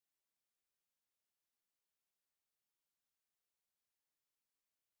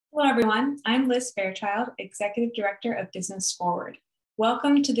Hello, everyone. I'm Liz Fairchild, Executive Director of Business Forward.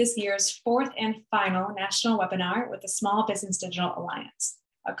 Welcome to this year's fourth and final national webinar with the Small Business Digital Alliance,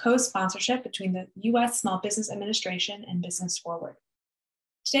 a co-sponsorship between the U.S. Small Business Administration and Business Forward.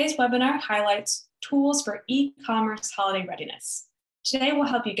 Today's webinar highlights tools for e-commerce holiday readiness. Today, we'll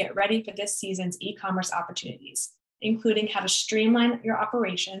help you get ready for this season's e-commerce opportunities, including how to streamline your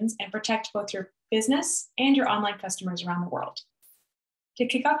operations and protect both your business and your online customers around the world. To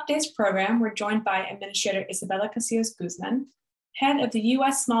kick off today's program, we're joined by Administrator Isabella Casillas Guzman, head of the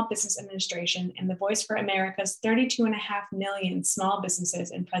U.S. Small Business Administration and the voice for America's 32.5 million small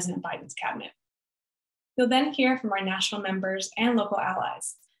businesses in President Biden's cabinet. You'll then hear from our national members and local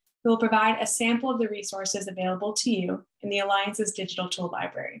allies, who will provide a sample of the resources available to you in the Alliance's digital tool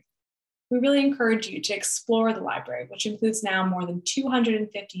library. We really encourage you to explore the library, which includes now more than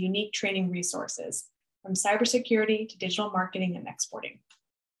 250 unique training resources, from cybersecurity to digital marketing and exporting.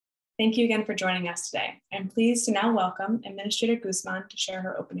 Thank you again for joining us today. I'm pleased to now welcome Administrator Guzman to share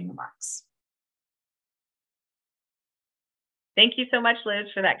her opening remarks. Thank you so much, Liz,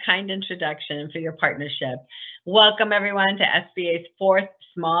 for that kind introduction and for your partnership. Welcome, everyone, to SBA's fourth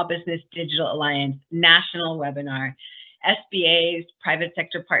Small Business Digital Alliance national webinar. SBA's private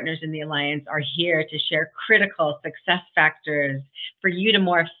sector partners in the Alliance are here to share critical success factors for you to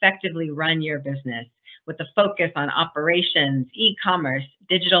more effectively run your business, with a focus on operations, e-commerce,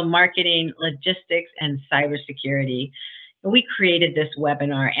 digital marketing, logistics, and cybersecurity. We created this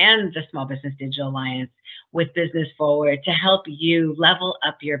webinar and the Small Business Digital Alliance with Business Forward to help you level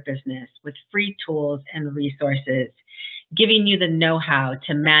up your business with free tools and resources, giving you the know-how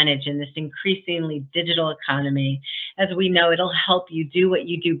to manage in this increasingly digital economy. As we know, it'll help you do what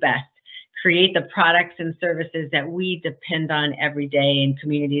you do best, create the products and services that we depend on every day in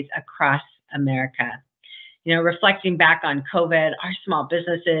communities across America. You know, reflecting back on COVID, our small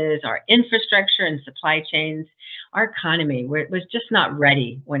businesses, our infrastructure and supply chains, our economy, where it was just not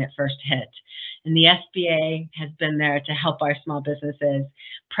ready when it first hit. And the SBA has been there to help our small businesses.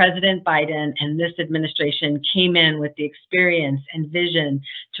 President Biden and this administration came in with the experience and vision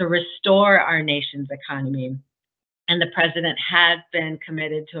to restore our nation's economy. And the president has been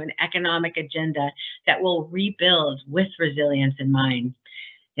committed to an economic agenda that will rebuild with resilience in mind.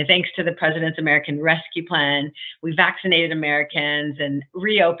 And thanks to the President's American Rescue Plan, we vaccinated Americans and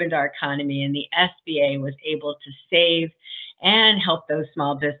reopened our economy, and the SBA was able to save and help those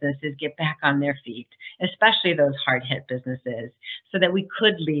small businesses get back on their feet, especially those hard-hit businesses, so that we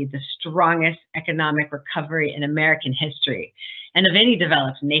could lead the strongest economic recovery in American history, and of any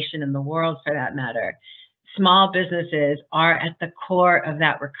developed nation in the world for that matter. Small businesses are at the core of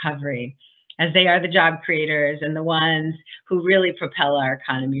that recovery, as they are the job creators and the ones who really propel our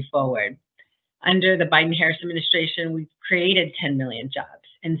economy forward. Under the Biden-Harris administration, we've created 10 million jobs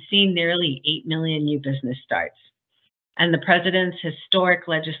and seen nearly 8 million new business starts. And the president's historic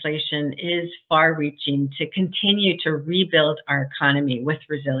legislation is far-reaching to continue to rebuild our economy with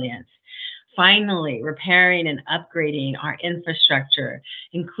resilience, finally repairing and upgrading our infrastructure,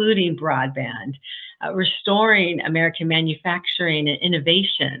 including broadband, restoring American manufacturing and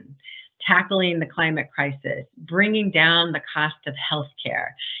innovation, tackling the climate crisis, bringing down the cost of healthcare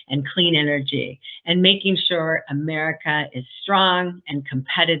and clean energy, and making sure America is strong and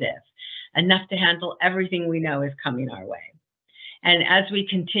competitive, enough to handle everything we know is coming our way. And as we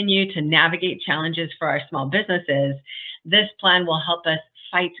continue to navigate challenges for our small businesses, this plan will help us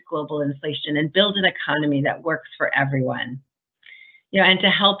fight global inflation and build an economy that works for everyone. You know, and to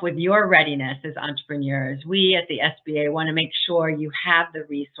help with your readiness as entrepreneurs, we at the SBA want to make sure you have the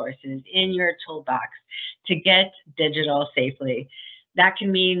resources in your toolbox to get digital safely. That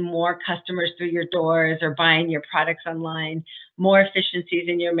can mean more customers through your doors or buying your products online, more efficiencies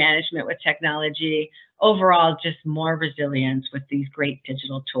in your management with technology, overall just more resilience with these great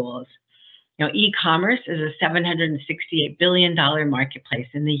digital tools. You know, e-commerce is a $768 billion marketplace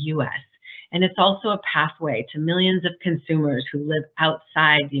in the US. And it's also a pathway to millions of consumers who live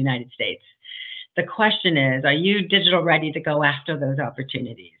outside the United States. The question is, are you digital ready to go after those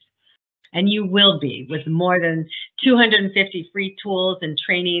opportunities? And you will be, with more than 250 free tools and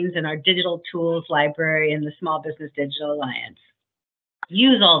trainings in our digital tools library and the Small Business Digital Alliance.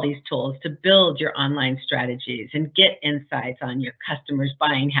 Use all these tools to build your online strategies and get insights on your customers'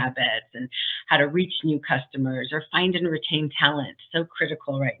 buying habits and how to reach new customers or find and retain talent, so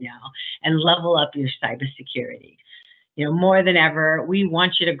critical right now, and level up your cybersecurity. You know, more than ever, we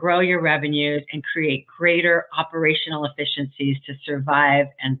want you to grow your revenues and create greater operational efficiencies to survive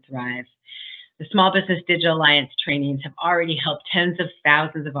and thrive. The Small Business Digital Alliance trainings have already helped tens of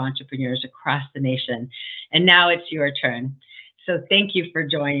thousands of entrepreneurs across the nation, and now it's your turn. So thank you for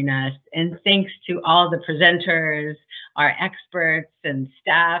joining us. And thanks to all the presenters, our experts and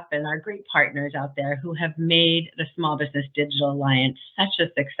staff, and our great partners out there who have made the Small Business Digital Alliance such a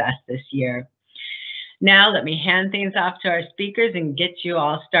success this year. Now let me hand things off to our speakers and get you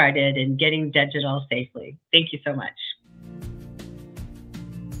all started in getting digital safely. Thank you so much.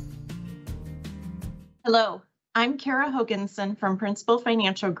 Hello, I'm Kara Hoogensen from Principal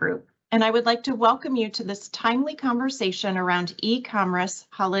Financial Group, and I would like to welcome you to this timely conversation around e-commerce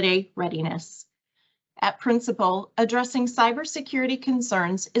holiday readiness. At Principal, addressing cybersecurity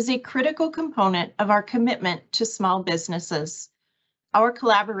concerns is a critical component of our commitment to small businesses. Our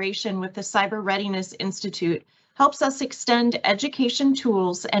collaboration with the Cyber Readiness Institute helps us extend education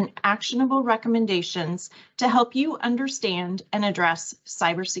tools and actionable recommendations to help you understand and address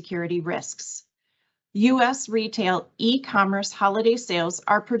cybersecurity risks. U.S. retail e-commerce holiday sales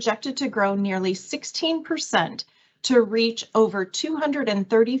are projected to grow nearly 16% to reach over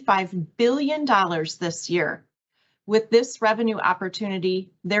 $235 billion this year. With this revenue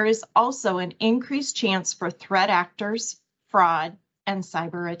opportunity, there is also an increased chance for threat actors, fraud, and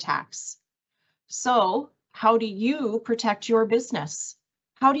cyber attacks. So, how do you protect your business?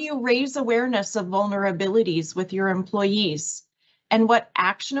 How do you raise awareness of vulnerabilities with your employees? And what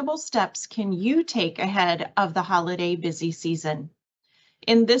actionable steps can you take ahead of the holiday busy season?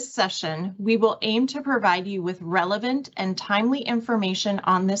 In this session, we will aim to provide you with relevant and timely information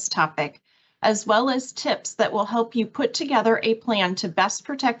on this topic, as well as tips that will help you put together a plan to best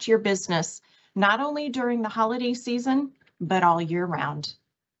protect your business, not only during the holiday season, but all year round.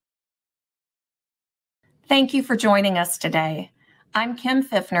 Thank you for joining us today. I'm Kim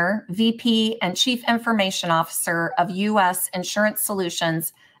Pfiffner, VP and Chief Information Officer of U.S. Insurance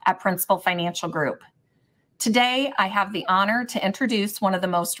Solutions at Principal Financial Group. Today, I have the honor to introduce one of the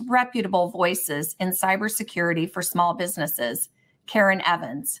most reputable voices in cybersecurity for small businesses, Karen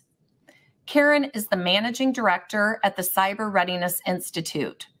Evans. Karen is the Managing Director at the Cyber Readiness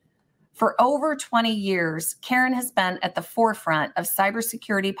Institute. For over 20 years, Karen has been at the forefront of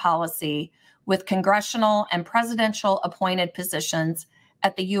cybersecurity policy with congressional and presidential appointed positions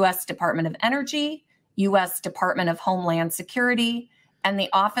at the U.S. Department of Energy, U.S. Department of Homeland Security, and the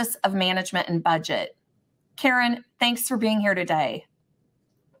Office of Management and Budget. Karen, thanks for being here today.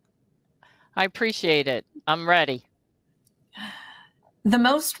 I appreciate it. I'm ready. The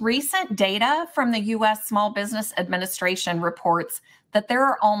most recent data from the U.S. Small Business Administration reports that there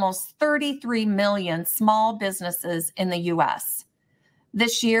are almost 33 million small businesses in the U.S.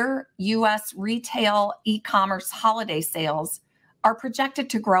 This year, U.S. retail e-commerce holiday sales are projected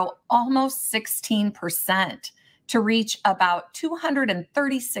to grow almost 16% to reach about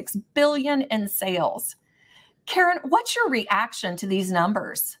 $236 billion in sales. Karen, what's your reaction to these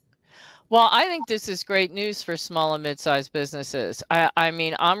numbers? Well, I think this is great news for small and mid-sized businesses. I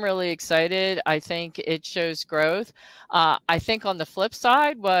mean, I'm really excited. I think it shows growth. I think on the flip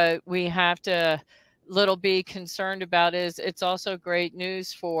side, what we have to be concerned about is it's also great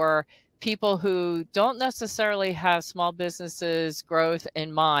news for people who don't necessarily have small businesses growth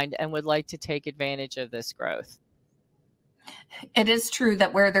in mind and would like to take advantage of this growth. It is true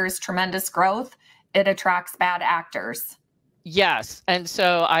that where there's tremendous growth, it attracts bad actors. Yes. And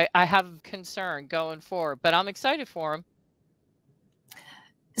so I have concern going forward, but I'm excited for them.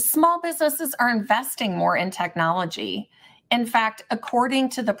 Small businesses are investing more in technology. In fact, according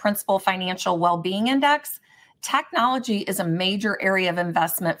to the Principal Financial Wellbeing Index, technology is a major area of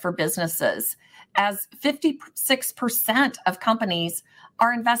investment for businesses, as 56% of companies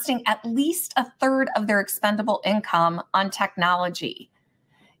are investing at least a third of their expendable income on technology.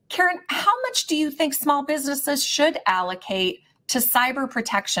 Karen, how much do you think small businesses should allocate to cyber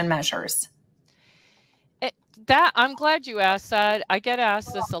protection measures? I'm glad you asked that. I get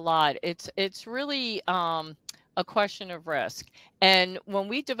asked this a lot. It's really a question of risk. And when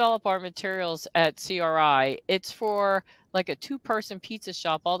we develop our materials at CRI, it's for like a 2-person pizza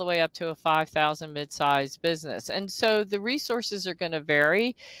shop all the way up to a 5,000 mid-sized business. And so the resources are going to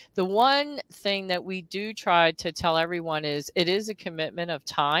vary. The one thing that we do try to tell everyone is it is a commitment of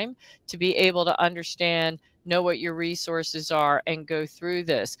time to be able to understand, know what your resources are, and go through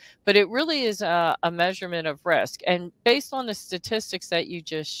this. But it really is a measurement of risk. And based on the statistics that you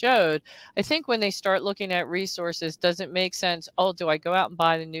just showed, I think when they start looking at resources, does it make sense, oh, do I go out and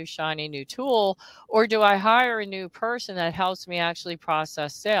buy the new shiny new tool, or do I hire a new person that helps me actually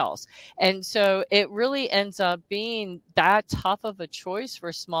process sales? And so it really ends up being that tough of a choice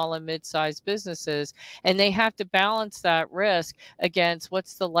for small and mid-sized businesses. And they have to balance that risk against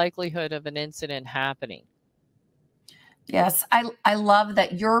what's the likelihood of an incident happening. Yes, I love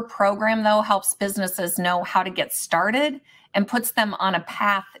that your program, though, helps businesses know how to get started and puts them on a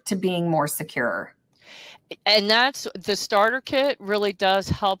path to being more secure. And that's the starter kit really does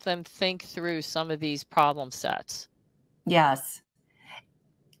help them think through some of these problem sets. Yes.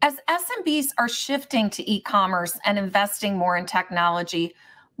 As SMBs are shifting to e-commerce and investing more in technology,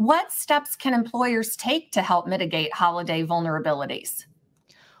 what steps can employers take to help mitigate holiday vulnerabilities?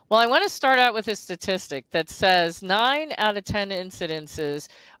 Well, I want to start out with a statistic that says 9 out of 10 incidences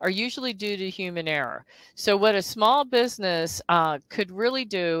are usually due to human error. So what a small business could really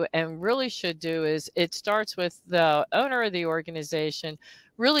do and really should do is it starts with the owner of the organization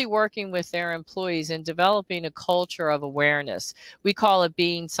really working with their employees and developing a culture of awareness. We call it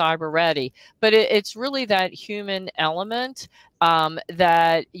being cyber ready, but it's really that human element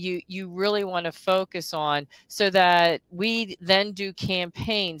that you really want to focus on, so that we then do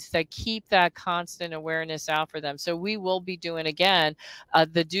campaigns that keep that constant awareness out for them. So we will be doing again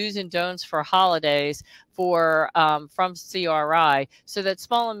the do's and don'ts for holidays from CRI, so that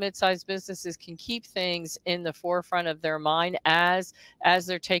small and mid-sized businesses can keep things in the forefront of their mind as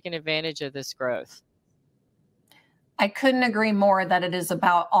they're taking advantage of this growth. I couldn't agree more that it is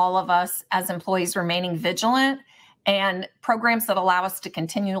about all of us as employees remaining vigilant, and programs that allow us to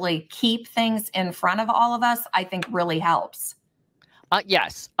continually keep things in front of all of us, I think really helps.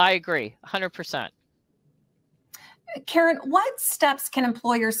 Yes, I agree, 100%. Karen, what steps can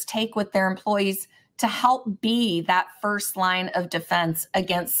employers take with their employees to help be that first line of defense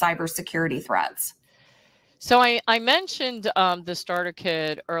against cybersecurity threats? So I mentioned the starter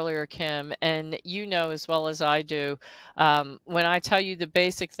kit earlier, Kim, and you know as well as I do, when I tell you the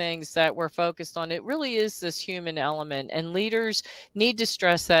basic things that we're focused on, it really is this human element, and leaders need to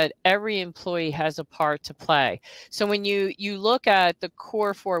stress that every employee has a part to play. So when you look at the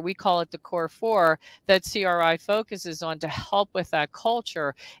core 4, we call it the core 4, that CRI focuses on to help with that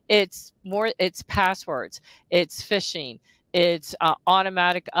culture, it's passwords, it's phishing, it's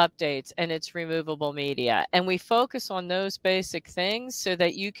automatic updates, and it's removable media. And we focus on those basic things so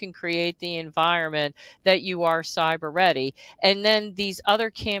that you can create the environment that you are cyber ready. And then these other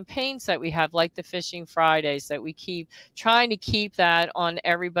campaigns that we have, like the Phishing Fridays, that we keep trying to keep that on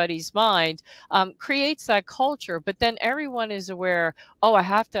everybody's mind, creates that culture. But then everyone is aware, oh, I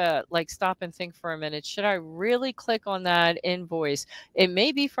have to stop and think for a minute. Should I really click on that invoice? It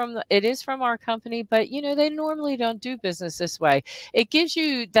may be it is from our company, but they normally don't do business this way. It gives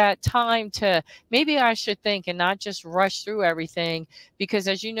you that time to, maybe I should think and not just rush through everything, because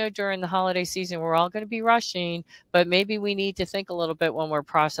as you know, during the holiday season, we're all going to be rushing, but maybe we need to think a little bit when we're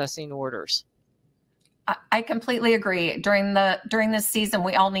processing orders. I completely agree. During this season,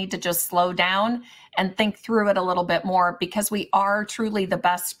 we all need to just slow down and think through it a little bit more, because we are truly the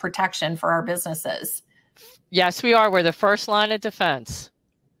best protection for our businesses. Yes, we are. We're the first line of defense.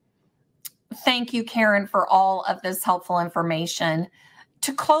 Thank you, Karen, for all of this helpful information.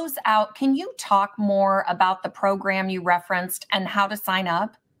 To close out, can you talk more about the program you referenced and how to sign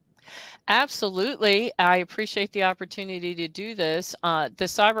up? Absolutely. I appreciate the opportunity to do this. The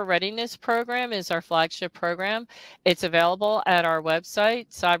Cyber Readiness program is our flagship program. It's available at our website,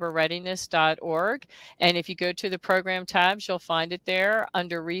 cyberreadiness.org. And if you go to the program tabs, you'll find it there.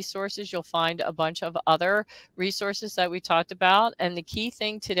 Under resources, you'll find a bunch of other resources that we talked about. And the key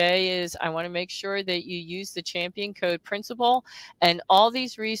thing today is I want to make sure that you use the champion code principal. And all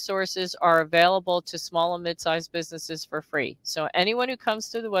these resources are available to small and mid-sized businesses for free. So anyone who comes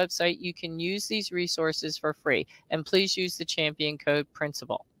to the website, you can use these resources for free, and please use the champion code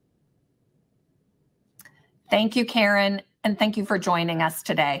principal. Thank you, Karen, and thank you for joining us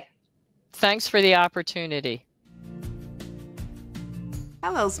today. Thanks for the opportunity.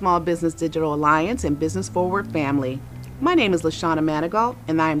 Hello, Small Business Digital Alliance and Business Forward family. My name is Lashawna Manigault,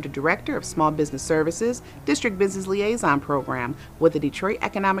 and I am the Director of Small Business Services District Business Liaison Program with the Detroit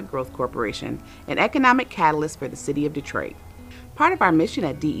Economic Growth Corporation, an economic catalyst for the city of Detroit. Part of our mission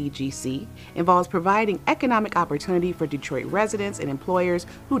at DEGC involves providing economic opportunity for Detroit residents and employers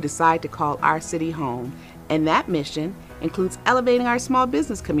who decide to call our city home. And that mission includes elevating our small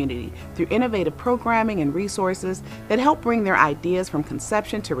business community through innovative programming and resources that help bring their ideas from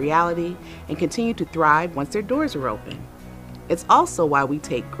conception to reality and continue to thrive once their doors are open. It's also why we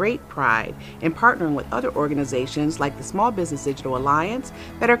take great pride in partnering with other organizations like the Small Business Digital Alliance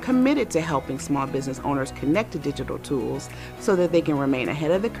that are committed to helping small business owners connect to digital tools so that they can remain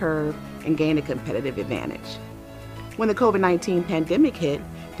ahead of the curve and gain a competitive advantage. When the COVID-19 pandemic hit,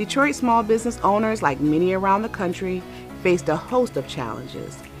 Detroit small business owners, like many around the country, faced a host of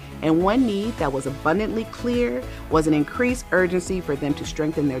challenges. And one need that was abundantly clear was an increased urgency for them to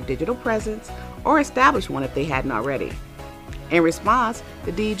strengthen their digital presence or establish one if they hadn't already. In response,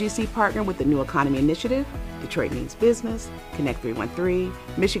 the DEGC partnered with the New Economy Initiative, Detroit Means Business, Connect 313,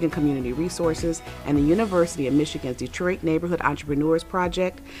 Michigan Community Resources, and the University of Michigan's Detroit Neighborhood Entrepreneurs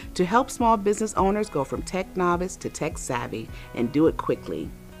Project to help small business owners go from tech novice to tech savvy and do it quickly.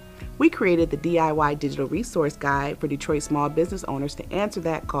 We created the DIY Digital Resource Guide for Detroit small business owners to answer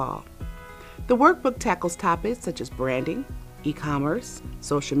that call. The workbook tackles topics such as branding, e-commerce,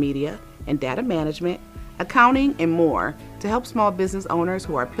 social media, and data management, accounting, and more to help small business owners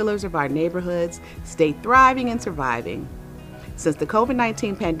who are pillars of our neighborhoods stay thriving and surviving. Since the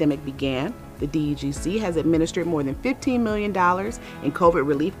COVID-19 pandemic began, the DEGC has administered more than $15 million in COVID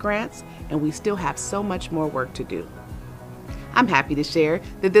relief grants, and we still have so much more work to do. I'm happy to share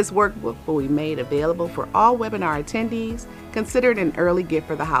that this workbook will be made available for all webinar attendees, considered an early gift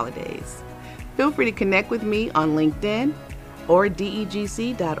for the holidays. Feel free to connect with me on LinkedIn or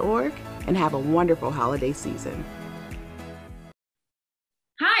degc.org and have a wonderful holiday season.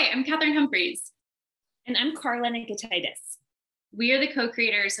 Hi, I'm Kathryn Humphries. And I'm Carla Nikitaidis. We are the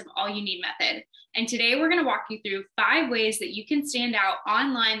co-creators of All You Need Method. And today we're going to walk you through 5 ways that you can stand out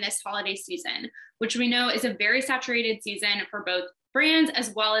online this holiday season, which we know is a very saturated season for both brands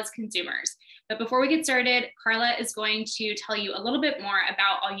as well as consumers. But before we get started, Carla is going to tell you a little bit more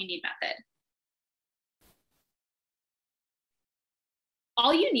about All You Need Method.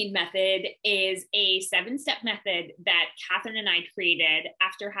 All You Need Method is a 7-step method that Kathryn and I created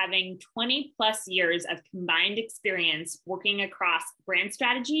after having 20 plus years of combined experience working across brand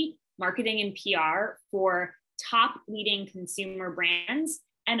strategy, marketing, and PR for top leading consumer brands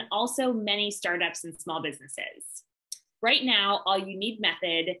and also many startups and small businesses. Right now, All You Need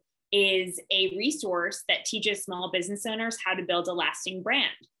Method is a resource that teaches small business owners how to build a lasting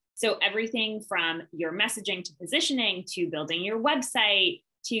brand. So everything from your messaging to positioning, to building your website,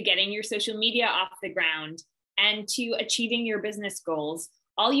 to getting your social media off the ground, and to achieving your business goals,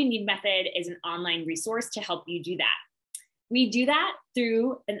 All You Need Method is an online resource to help you do that. We do that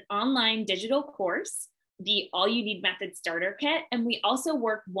through an online digital course, the All You Need Method Starter Kit, and we also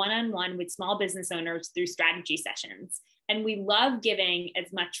work one-on-one with small business owners through strategy sessions. And we love giving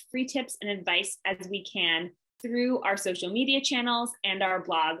as much free tips and advice as we can through our social media channels and our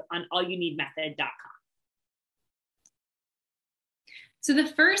blog on allyouneedmethod.com. So the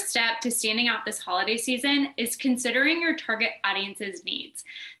first step to standing out this holiday season is considering your target audience's needs.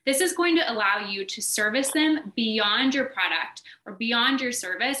 This is going to allow you to service them beyond your product or beyond your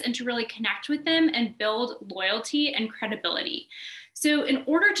service and to really connect with them and build loyalty and credibility. So in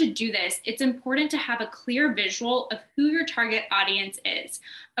order to do this, it's important to have a clear visual of who your target audience is.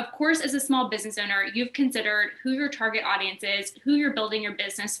 Of course, as a small business owner, you've considered who your target audience is, who you're building your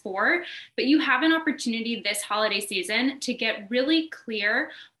business for, but you have an opportunity this holiday season to get really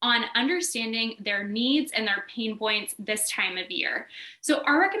clear on understanding their needs and their pain points this time of year. So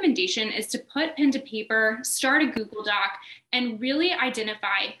our recommendation is to put pen to paper, start a Google Doc, and really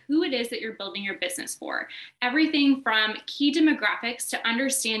identify who it is that you're building your business for. Everything from key demographics to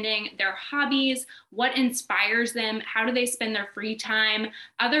understanding their hobbies, what inspires them, how do they spend their free time,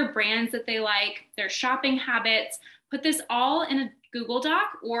 other brands that they like, their shopping habits. Put this all in a Google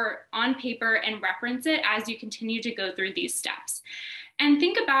Doc or on paper and reference it as you continue to go through these steps. And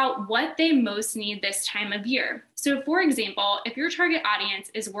think about what they most need this time of year. So for example, if your target audience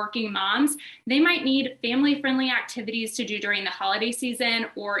is working moms, they might need family-friendly activities to do during the holiday season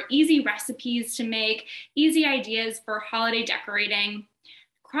or easy recipes to make, easy ideas for holiday decorating.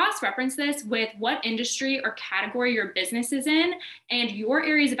 Cross-reference this with what industry or category your business is in and your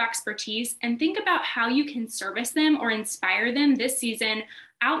areas of expertise, and think about how you can service them or inspire them this season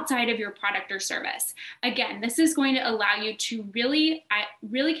outside of your product or service. Again, this is going to allow you to really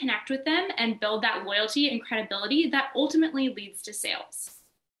connect with them and build that loyalty and credibility that ultimately leads to sales.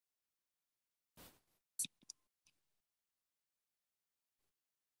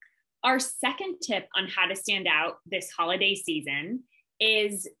 Our second tip on how to stand out this holiday season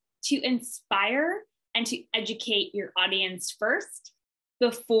is to inspire and to educate your audience first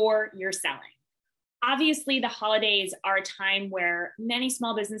before you're selling. Obviously, the holidays are a time where many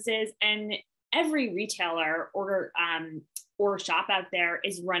small businesses and every retailer or shop out there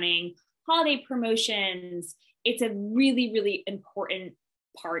is running holiday promotions. It's a really, really important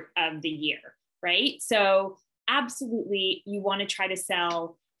part of the year, right? So absolutely, you want to try to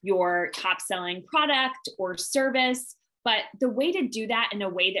sell your top selling product or service. But the way to do that in a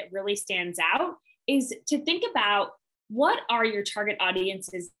way that really stands out is to think about what are your target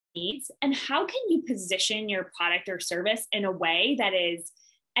audience's needs and how can you position your product or service in a way that is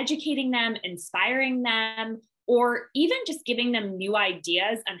educating them, inspiring them, or even just giving them new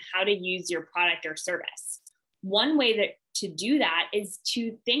ideas on how to use your product or service. One way to do that is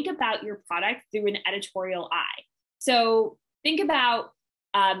to think about your product through an editorial eye. So think about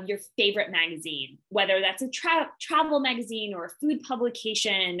your favorite magazine, whether that's a travel magazine or a food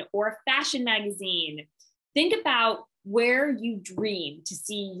publication or a fashion magazine. Think about where you dream to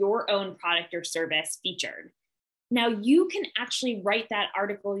see your own product or service featured. Now you can actually write that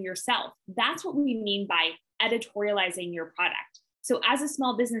article yourself. That's what we mean by editorializing your product. So as a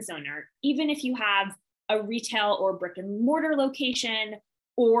small business owner, even if you have a retail or brick and mortar location,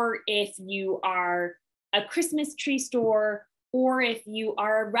 or if you are a Christmas tree store, or if you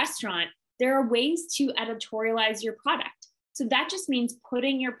are a restaurant, there are ways to editorialize your product. So that just means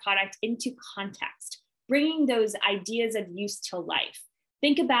putting your product into context, bringing those ideas of use to life.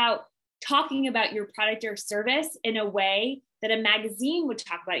 Think about talking about your product or service in a way that a magazine would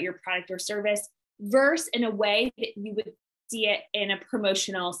talk about your product or service versus in a way that you would see it in a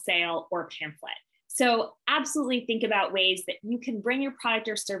promotional sale or pamphlet. So absolutely think about ways that you can bring your product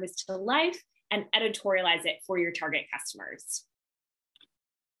or service to life and editorialize it for your target customers.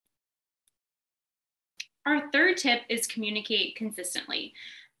 Our third tip is communicate consistently.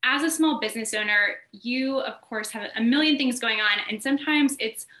 As a small business owner, you of course have a million things going on, and sometimes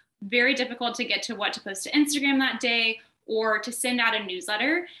it's very difficult to get to what to post to Instagram that day or to send out a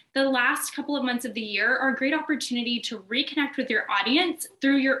newsletter. The last couple of months of the year are a great opportunity to reconnect with your audience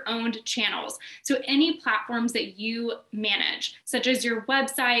through your owned channels. So any platforms that you manage, such as your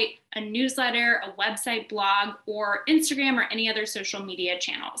website, a newsletter, a website blog, or Instagram or any other social media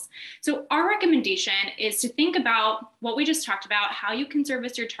channels. So our recommendation is to think about what we just talked about, how you can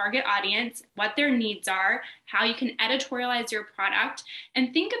service your target audience, what their needs are, how you can editorialize your product,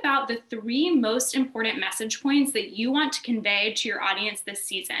 and think about the 3 most important message points that you want to convey to your audience this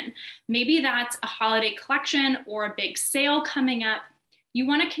season. Maybe that's a holiday collection or a big sale coming up. You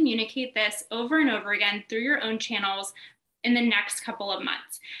want to communicate this over and over again through your own channels in the next couple of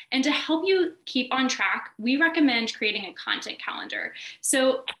months. And to help you keep on track, we recommend creating a content calendar.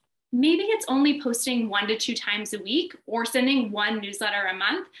 So maybe it's only posting 1 to 2 times a week or sending 1 newsletter a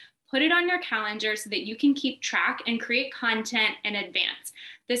month. Put it on your calendar so that you can keep track and create content in advance.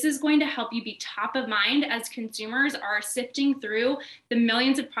 This is going to help you be top of mind as consumers are sifting through the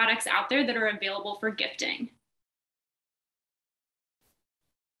millions of products out there that are available for gifting.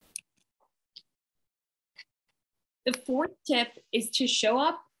 The 4th tip is to show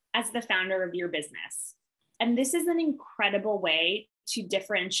up as the founder of your business. And this is an incredible way to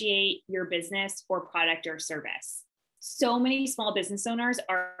differentiate your business or product or service. So many small business owners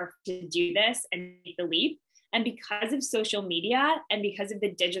are to do this and take the leap. And because of social media and because of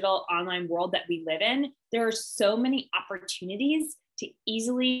the digital online world that we live in, there are so many opportunities to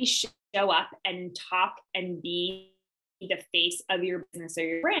easily show up and talk and be the face of your business or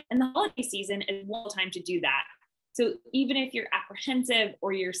your brand. And the holiday season is one time to do that. So even if you're apprehensive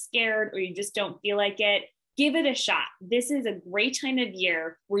or you're scared or you just don't feel like it, give it a shot. This is a great time of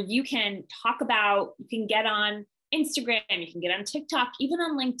year where you can talk about, you can get on Instagram, you can get on TikTok, even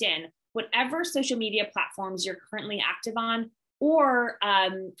on LinkedIn, whatever social media platforms you're currently active on, or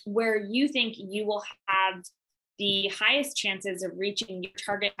where you think you will have the highest chances of reaching your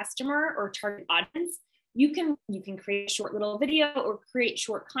target customer or target audience. You can create a short little video or create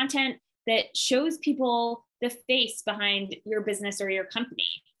short content that shows people the face behind your business or your company.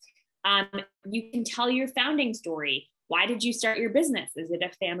 You can tell your founding story. Why did you start your business? Is it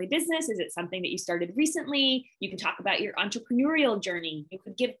a family business? Is it something that you started recently? You can talk about your entrepreneurial journey. You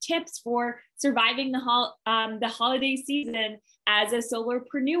could give tips for surviving the holiday season as a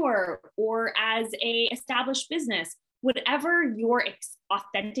solopreneur or as a established business. Whatever your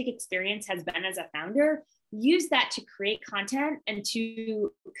authentic experience has been as a founder, use that to create content and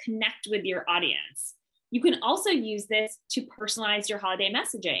to connect with your audience. You can also use this to personalize your holiday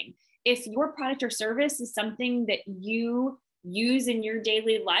messaging. If your product or service is something that you use in your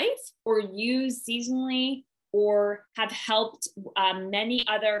daily life or use seasonally or have helped many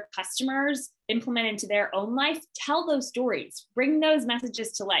other customers implement into their own life, tell those stories, bring those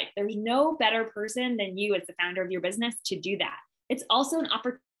messages to life. There's no better person than you as the founder of your business to do that. It's also an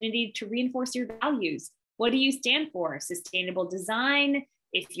opportunity to reinforce your values. What do you stand for? Sustainable design.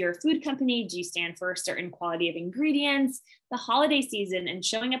 If you're a food company, do you stand for a certain quality of ingredients? The holiday season and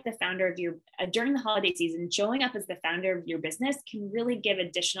showing up the founder of your, during the holiday season, showing up as the founder of your business can really give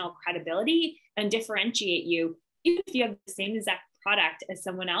additional credibility and differentiate you. Even if you have the same exact product as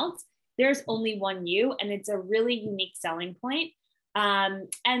someone else, there's only one you, and it's a really unique selling point. And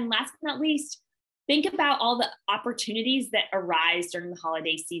last but not least, think about all the opportunities that arise during the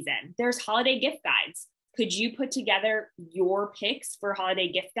holiday season. There's holiday gift guides. Could you put together your picks for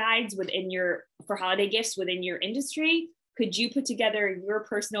holiday gift guides for holiday gifts within your industry? Could you put together your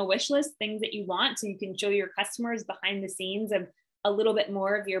personal wish list, things that you want, so you can show your customers behind the scenes of a little bit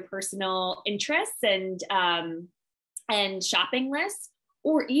more of your personal interests and shopping lists?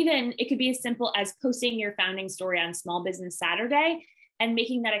 Or even it could be as simple as posting your founding story on Small Business Saturday and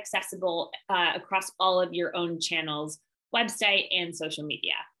making that accessible across all of your own channels, website and social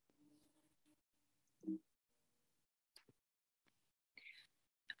media.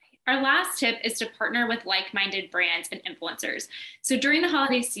 Our last tip is to partner with like-minded brands and influencers. So during the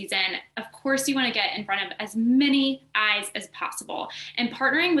holiday season, of course, you want to get in front of as many eyes as possible. And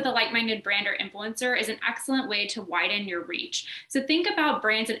partnering with a like-minded brand or influencer is an excellent way to widen your reach. So think about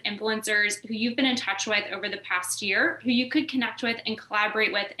brands and influencers who you've been in touch with over the past year, who you could connect with and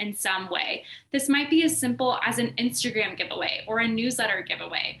collaborate with in some way. This might be as simple as an Instagram giveaway or a newsletter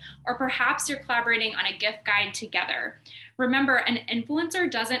giveaway, or perhaps you're collaborating on a gift guide together. Remember, an influencer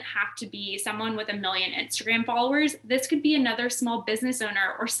doesn't have to be someone with 1 million Instagram followers. This could be another small business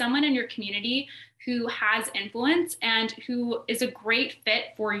owner or someone in your community who has influence and who is a great fit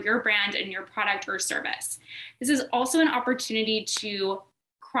for your brand and your product or service. This is also an opportunity to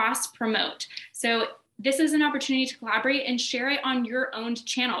cross-promote. So this is an opportunity to collaborate and share it on your own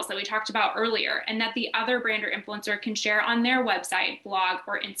channels that we talked about earlier, and that the other brand or influencer can share on their website, blog,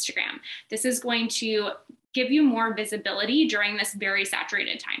 or Instagram. This is going to give you more visibility during this very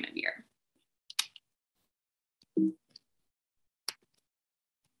saturated time of year.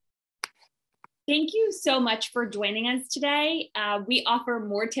 Thank you so much for joining us today. We offer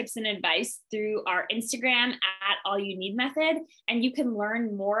more tips and advice through our Instagram @AllYouNeedMethod, and you can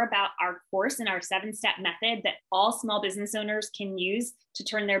learn more about our course and our 7-step method that all small business owners can use to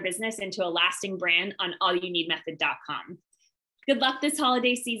turn their business into a lasting brand on allyouneedmethod.com. Good luck this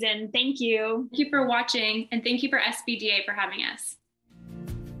holiday season. Thank you. Thank you for watching, and thank you for SBDA for having us.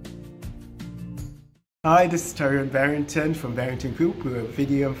 Hi, this is Tyron Barrington from Barrington Group. We're a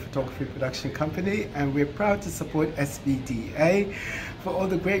video and photography production company, and we're proud to support SBDA for all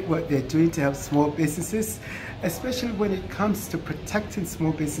the great work they're doing to help small businesses, especially when it comes to protecting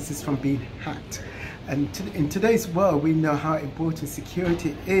small businesses from being hacked. And in today's world, we know how important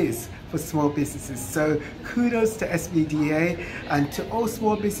security is for small businesses. So kudos to SBDA, and to all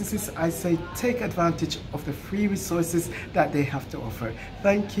small businesses, I say take advantage of the free resources that they have to offer.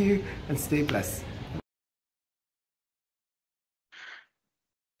 Thank you and stay blessed.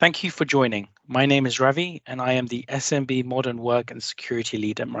 Thank you for joining. My name is Ravi, and I am the SMB Modern Work and Security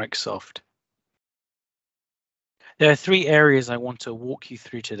Lead at Microsoft. There are 3 areas I want to walk you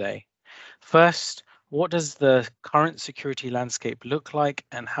through today. First, what does the current security landscape look like,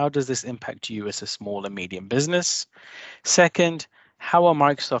 and how does this impact you as a small and medium business? Second, how are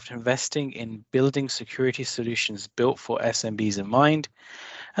Microsoft investing in building security solutions built for SMBs in mind?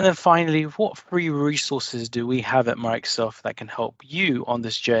 And then finally, what free resources do we have at Microsoft that can help you on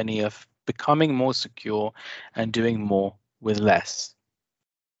this journey of becoming more secure and doing more with less?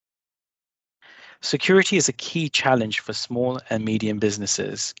 Security is a key challenge for small and medium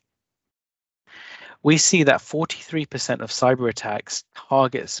businesses. We see that 43% of cyber attacks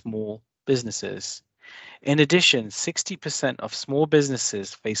target small businesses. In addition, 60% of small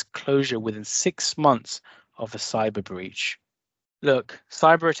businesses face closure within 6 months of a cyber breach. Look,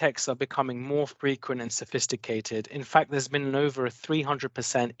 cyber attacks are becoming more frequent and sophisticated. In fact, there's been an over a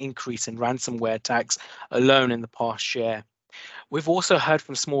 300% increase in ransomware attacks alone in the past year. We've also heard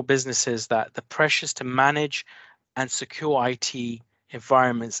from small businesses that the pressures to manage and secure IT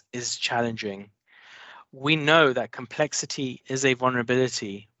environments is challenging. We know that complexity is a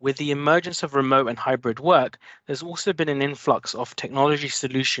vulnerability. With the emergence of remote and hybrid work, there's also been an influx of technology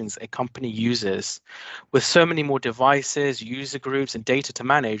solutions a company uses. With so many more devices, user groups, and data to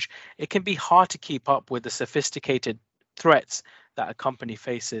manage, it can be hard to keep up with the sophisticated threats that a company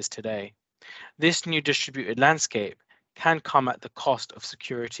faces today. This new distributed landscape can come at the cost of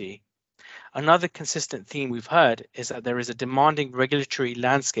security. Another consistent theme we've heard is that there is a demanding regulatory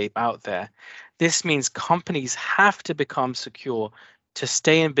landscape out there. This means companies have to become secure to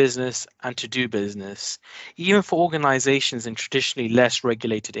stay in business and to do business, even for organizations in traditionally less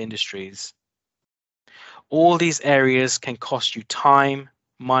regulated industries. All these areas can cost you time,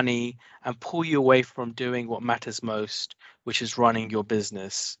 money, and pull you away from doing what matters most, which is running your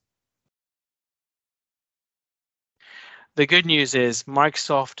business. The good news is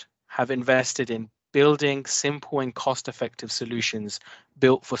Microsoft have invested in building simple and cost-effective solutions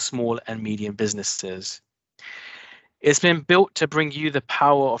built for small and medium businesses. It's been built to bring you the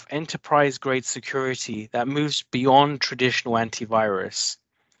power of enterprise-grade security that moves beyond traditional antivirus.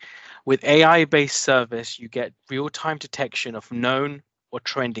 With AI-based service, you get real-time detection of known or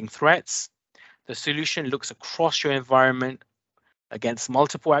trending threats. The solution looks across your environment against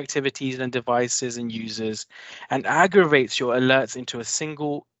multiple activities and devices and users, and aggregates your alerts into a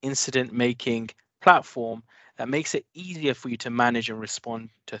single incident-making platform that makes it easier for you to manage and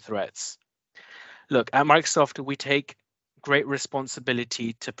respond to threats. Look, at Microsoft, we take great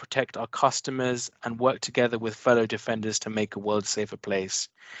responsibility to protect our customers and work together with fellow defenders to make a world a safer place.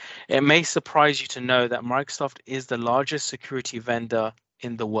 It may surprise you to know that Microsoft is the largest security vendor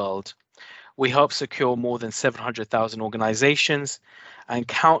in the world. We help secure more than 700,000 organizations, and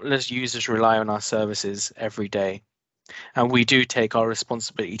countless users rely on our services every day. And we do take our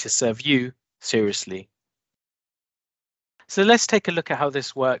responsibility to serve you seriously. So let's take a look at how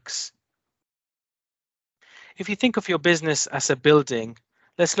this works. If you think of your business as a building,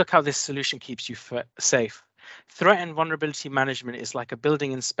 let's look how this solution keeps you safe. Threat and vulnerability management is like a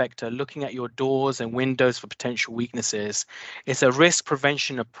building inspector looking at your doors and windows for potential weaknesses. It's a risk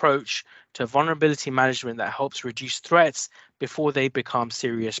prevention approach to vulnerability management that helps reduce threats before they become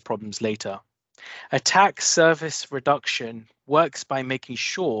serious problems later. Attack surface reduction works by making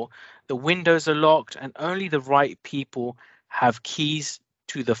sure the windows are locked and only the right people have keys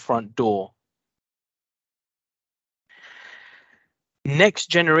to the front door. Next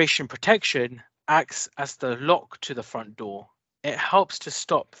generation protection acts as the lock to the front door. It helps to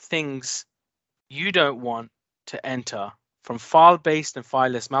stop things you don't want to enter, from file-based and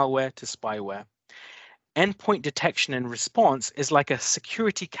fileless malware to spyware. Endpoint detection and response is like a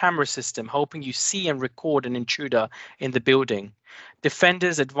security camera system helping you see and record an intruder in the building.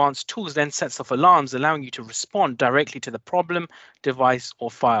 Defender's advanced tools then sets off alarms, allowing you to respond directly to the problem, device, or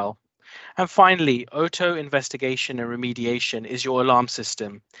file. And finally, auto investigation and remediation is your alarm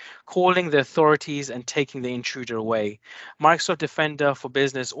system, calling the authorities and taking the intruder away. Microsoft Defender for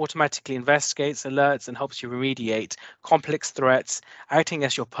Business automatically investigates, alerts, and helps you remediate complex threats, acting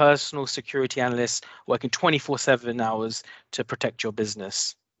as your personal security analyst, working 24/7 hours to protect your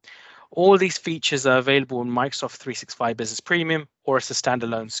business. All these features are available in Microsoft 365 Business Premium or as a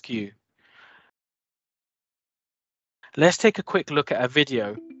standalone SKU. Let's take a quick look at a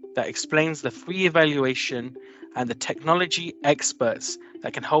video that explains the free evaluation and the technology experts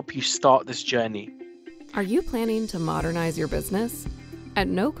that can help you start this journey. Are you planning to modernize your business? At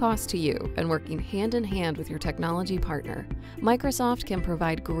no cost to you and working hand in hand with your technology partner, Microsoft can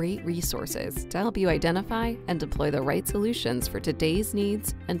provide great resources to help you identify and deploy the right solutions for today's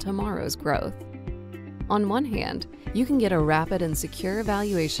needs and tomorrow's growth. On one hand, you can get a rapid and secure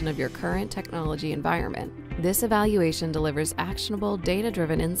evaluation of your current technology environment. This evaluation delivers actionable,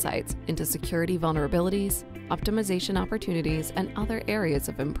 data-driven insights into security vulnerabilities, optimization opportunities, and other areas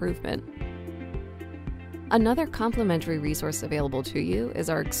of improvement. Another complimentary resource available to you is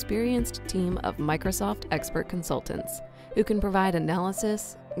our experienced team of Microsoft expert consultants who can provide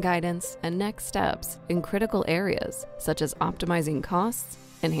analysis, guidance, and next steps in critical areas such as optimizing costs,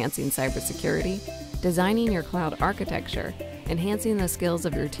 enhancing cybersecurity, designing your cloud architecture, enhancing the skills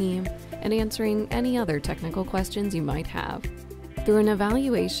of your team, and answering any other technical questions you might have. Through an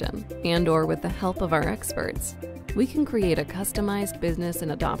evaluation and/or with the help of our experts, we can create a customized business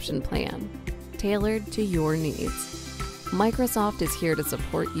and adoption plan tailored to your needs. Microsoft is here to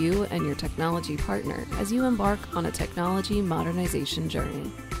support you and your technology partner as you embark on a technology modernization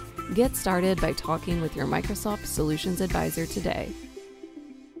journey. Get started by talking with your Microsoft Solutions Advisor today.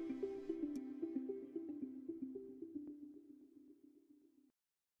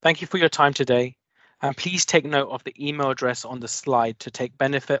 Thank you for your time today, and please take note of the email address on the slide to take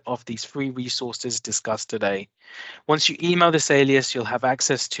benefit of these free resources discussed today. Once you email this alias, you'll have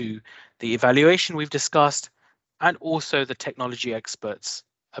access to the evaluation we've discussed and also the technology experts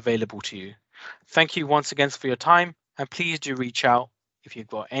available to you. Thank you once again for your time, and please do reach out if you've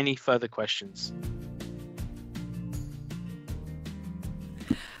got any further questions.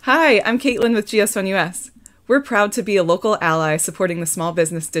 Hi, I'm Caitlin with GS1 US. We're proud to be a local ally supporting the Small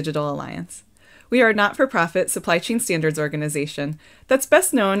Business Digital Alliance. We are a not-for-profit supply chain standards organization that's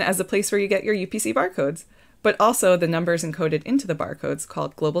best known as a place where you get your UPC barcodes, but also the numbers encoded into the barcodes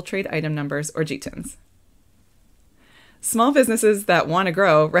called Global Trade Item Numbers, or GTINs. Small businesses that want to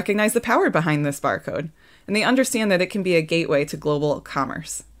grow recognize the power behind this barcode, and they understand that it can be a gateway to global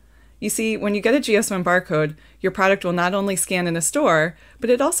commerce. You see, when you get a GS1 barcode, your product will not only scan in a store,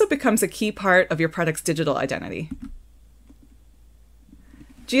 but it also becomes a key part of your product's digital identity.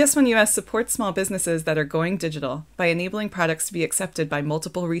 GS1 US supports small businesses that are going digital by enabling products to be accepted by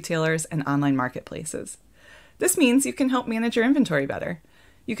multiple retailers and online marketplaces. This means you can help manage your inventory better.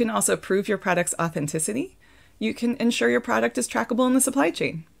 You can also prove your product's authenticity. You can ensure your product is trackable in the supply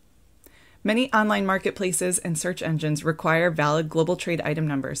chain. Many online marketplaces and search engines require valid global trade item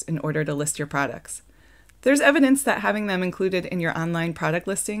numbers in order to list your products. There's evidence that having them included in your online product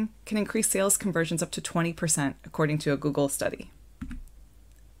listing can increase sales conversions up to 20%, according to a Google study.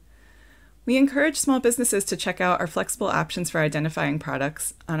 We encourage small businesses to check out our flexible options for identifying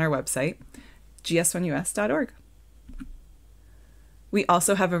products on our website, gs1us.org. We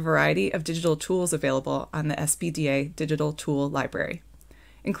also have a variety of digital tools available on the SBDA Digital Tool Library,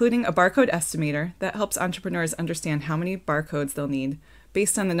 including a barcode estimator that helps entrepreneurs understand how many barcodes they'll need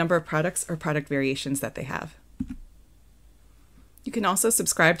based on the number of products or product variations that they have. You can also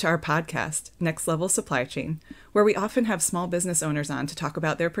subscribe to our podcast, Next Level Supply Chain, where we often have small business owners on to talk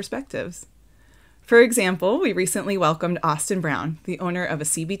about their perspectives. For example, we recently welcomed Austin Brown, the owner of a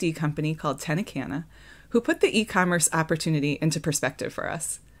CBD company called Tenacana, who put the e-commerce opportunity into perspective for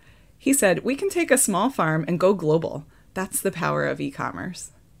us. He said, "We can take a small farm and go global. That's the power of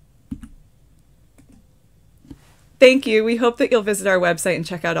e-commerce." Thank you. We hope that you'll visit our website and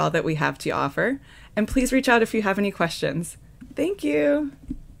check out all that we have to offer. And please reach out if you have any questions. Thank you.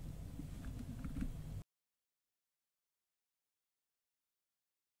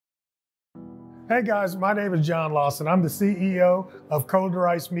 Hey guys, my name is John Lawson. I'm the CEO of Cold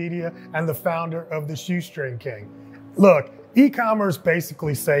Rice Media and the founder of the Shoestring King. Look, e-commerce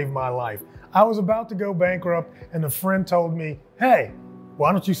basically saved my life. I was about to go bankrupt and a friend told me, "Hey,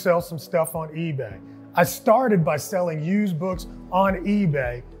 why don't you sell some stuff on eBay?" I started by selling used books on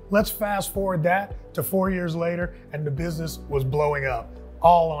eBay. Let's fast forward that to 4 years later and the business was blowing up,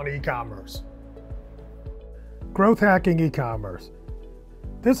 all on e-commerce. Growth hacking e-commerce.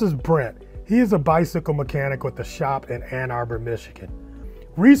 This is Brent. He is a bicycle mechanic with a shop in Ann Arbor, Michigan.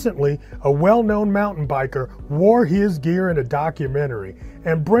 Recently, a well-known mountain biker wore his gear in a documentary,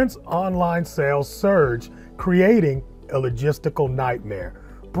 and Brent's online sales surged, creating a logistical nightmare.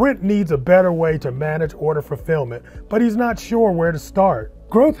 Brent needs a better way to manage order fulfillment, but he's not sure where to start.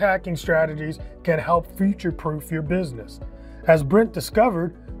 Growth hacking strategies can help future-proof your business. As Brent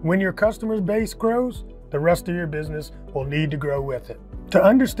discovered, when your customer base grows, the rest of your business will need to grow with it. To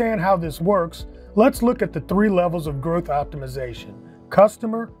understand how this works, let's look at the 3 levels of growth optimization: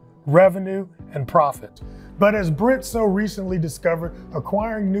 customer, revenue, and profit. But as Brent so recently discovered,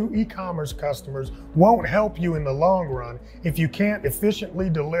 acquiring new e-commerce customers won't help you in the long run if you can't efficiently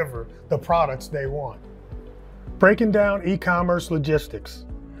deliver the products they want. Breaking down e-commerce logistics.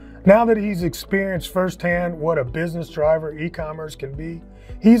 Now that he's experienced firsthand what a business driver e-commerce can be,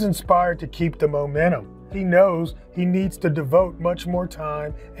 he's inspired to keep the momentum. He knows he needs to devote much more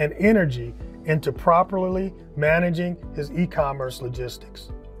time and energy into properly managing his e-commerce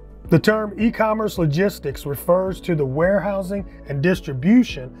logistics. The term e-commerce logistics refers to the warehousing and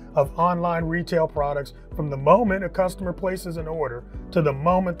distribution of online retail products from the moment a customer places an order to the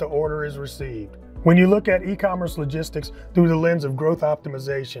moment the order is received. When you look at e-commerce logistics through the lens of growth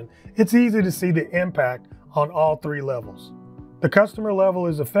optimization, it's easy to see the impact on all 3 levels. The customer level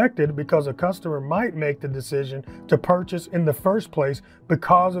is affected because a customer might make the decision to purchase in the first place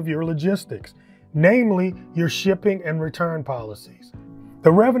because of your logistics, namely your shipping and return policies.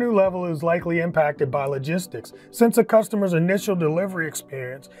 The revenue level is likely impacted by logistics, since a customer's initial delivery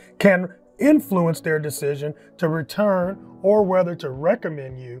experience can influence their decision to return or whether to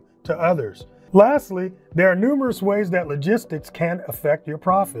recommend you to others. Lastly, there are numerous ways that logistics can affect your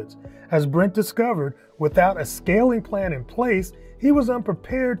profits. As Brent discovered, without a scaling plan in place, he was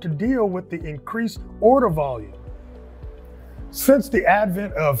unprepared to deal with the increased order volume. Since the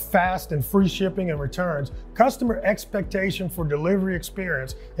advent of fast and free shipping and returns, customer expectation for delivery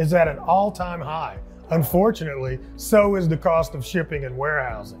experience is at an all-time high. Unfortunately, so is the cost of shipping and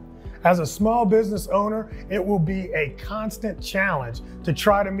warehousing. As a small business owner, it will be a constant challenge to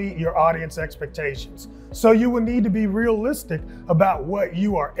try to meet your audience expectations. So you will need to be realistic about what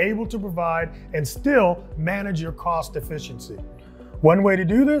you are able to provide and still manage your cost efficiency. One way to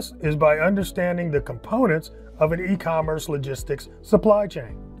do this is by understanding the components of an e-commerce logistics supply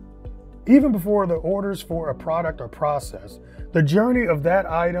chain. Even before the orders for a product are processed, the journey of that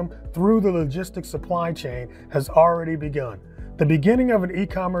item through the logistics supply chain has already begun. The beginning of an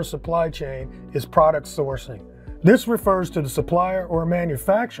e-commerce supply chain is product sourcing. This refers to the supplier or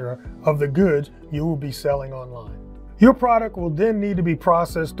manufacturer of the goods you will be selling online. Your product will then need to be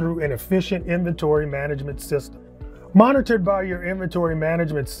processed through an efficient inventory management system. Monitored by your inventory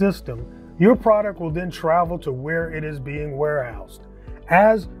management system, your product will then travel to where it is being warehoused.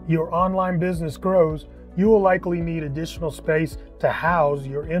 As your online business grows, you will likely need additional space to house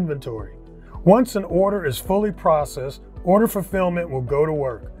your inventory. Once an order is fully processed, order fulfillment will go to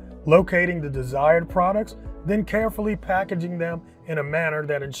work, locating the desired products, then carefully packaging them in a manner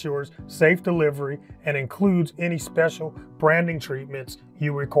that ensures safe delivery and includes any special branding treatments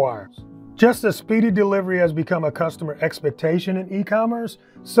you require. Just as speedy delivery has become a customer expectation in e-commerce,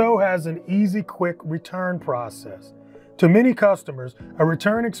 so has an easy, quick return process. To many customers, a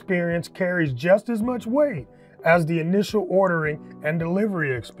return experience carries just as much weight as the initial ordering and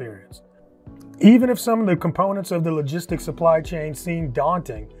delivery experience. Even if some of the components of the logistics supply chain seem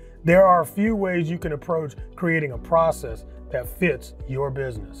daunting, there are a few ways you can approach creating a process that fits your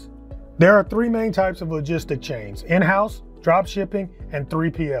business. There are three main types of logistic chains: in-house, drop shipping, and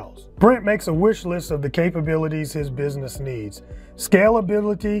 3PLs. Brent makes a wish list of the capabilities his business needs.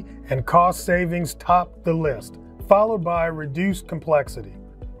 Scalability and cost savings top the list, followed by reduced complexity.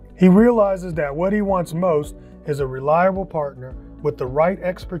 He realizes that what he wants most is a reliable partner with the right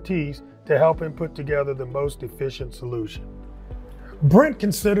expertise to help him put together the most efficient solution. Brent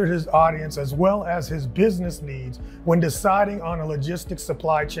considered his audience as well as his business needs when deciding on a logistics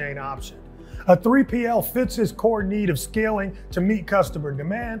supply chain option. A 3PL fits his core need of scaling to meet customer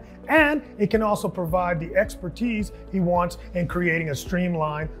demand, and it can also provide the expertise he wants in creating a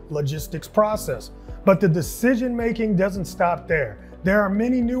streamlined logistics process. But the decision-making doesn't stop there. There are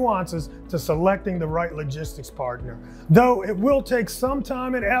many nuances to selecting the right logistics partner. Though it will take some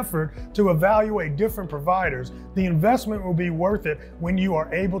time and effort to evaluate different providers, the investment will be worth it when you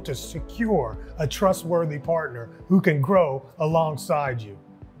are able to secure a trustworthy partner who can grow alongside you.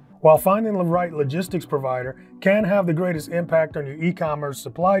 While finding the right logistics provider can have the greatest impact on your e-commerce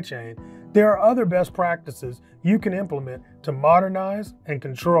supply chain, there are other best practices you can implement to modernize and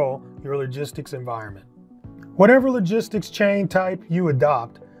control your logistics environment. Whatever logistics chain type you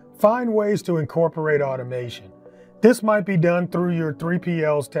adopt, find ways to incorporate automation. This might be done through your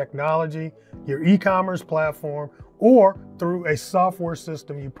 3PL's technology, your e-commerce platform, or through a software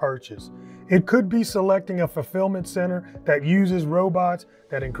system you purchase. It could be selecting a fulfillment center that uses robots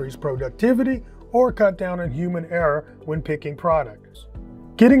that increase productivity or cut down on human error when picking products.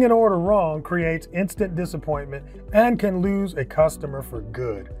 Getting an order wrong creates instant disappointment and can lose a customer for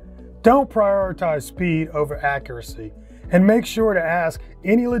good. Don't prioritize speed over accuracy, and make sure to ask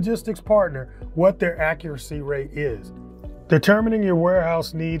any logistics partner what their accuracy rate is. Determining your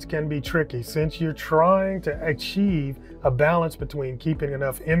warehouse needs can be tricky since you're trying to achieve a balance between keeping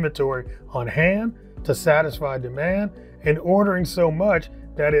enough inventory on hand to satisfy demand and ordering so much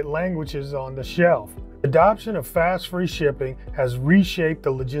that it languishes on the shelf. Adoption of fast free shipping has reshaped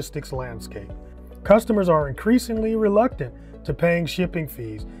the logistics landscape. Customers are increasingly reluctant to paying shipping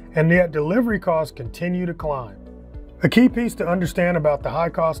fees, and yet delivery costs continue to climb. A key piece to understand about the high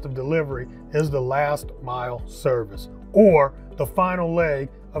cost of delivery is the last mile service, or the final leg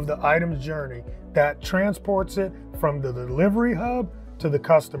of the item's journey that transports it from the delivery hub to the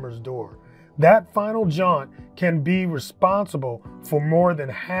customer's door. That final jaunt can be responsible for more than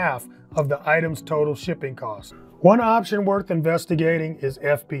half of the item's total shipping costs. One option worth investigating is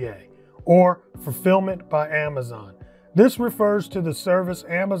FBA, or Fulfillment by Amazon. This refers to the service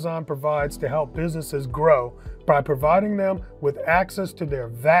Amazon provides to help businesses grow by providing them with access to their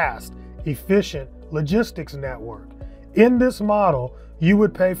vast, efficient logistics network. In this model, you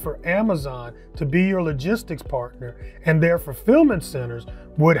would pay for Amazon to be your logistics partner, and their fulfillment centers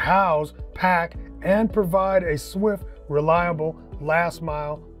would house, pack, and provide a swift, reliable,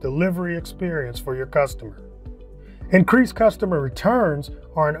 last-mile delivery experience for your customer. Increased customer returns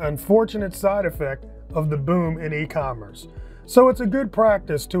are an unfortunate side effect of the boom in e-commerce. So it's a good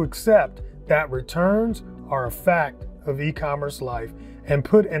practice to accept that returns are a fact of e-commerce life and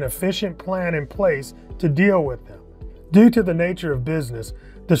put an efficient plan in place to deal with them. Due to the nature of business,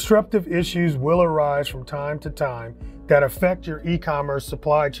 disruptive issues will arise from time to time that affect your e-commerce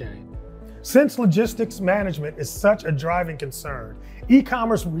supply chain. Since logistics management is such a driving concern,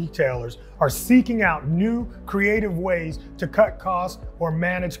 e-commerce retailers are seeking out new, creative ways to cut costs or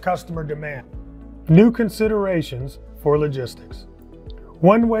manage customer demand. New considerations for logistics.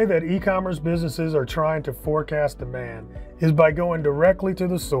 One way that e-commerce businesses are trying to forecast demand is by going directly to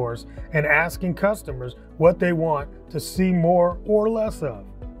the source and asking customers what they want to see more or less of.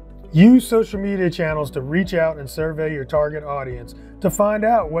 Use social media channels to reach out and survey your target audience to find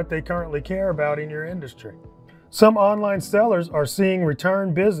out what they currently care about in your industry. Some online sellers are seeing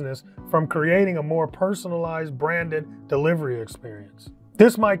return business from creating a more personalized branded delivery experience.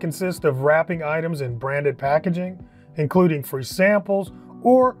 This might consist of wrapping items in branded packaging, including free samples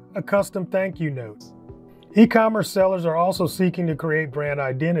or a custom thank you note. E-commerce sellers are also seeking to create brand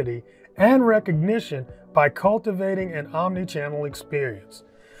identity and recognition by cultivating an omni-channel experience.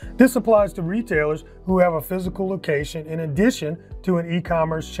 This applies to retailers who have a physical location in addition to an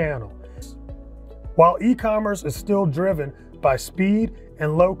e-commerce channel. While e-commerce is still driven by speed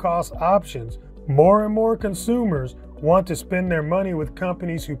and low-cost options, more and more consumers want to spend their money with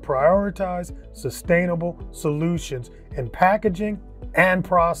companies who prioritize sustainable solutions in packaging and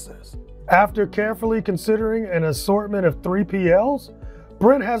process. After carefully considering an assortment of 3PLs,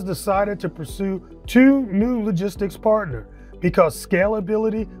 Brent has decided to pursue 2 new logistics partners. Because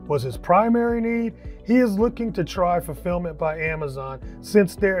scalability was his primary need, he is looking to try fulfillment by Amazon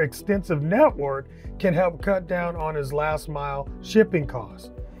since their extensive network can help cut down on his last mile shipping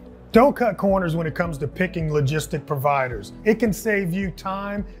costs. Don't cut corners when it comes to picking logistic providers. It can save you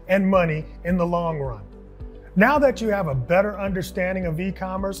time and money in the long run. Now that you have a better understanding of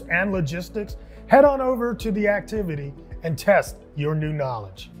e-commerce and logistics, head on over to the activity and test your new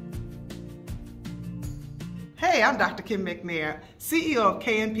knowledge. Hey, I'm Dr. Kim McNair, CEO of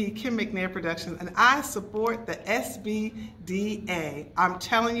K&P Kim McNair Productions, and I support the SBDA. I'm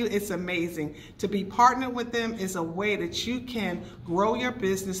telling you, it's amazing. To be partnered with them is a way that you can grow your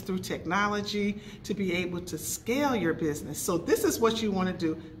business through technology, to be able to scale your business. So this is what you want to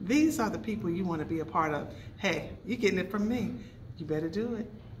do. These are the people you want to be a part of. Hey, you're getting it from me. You better do it.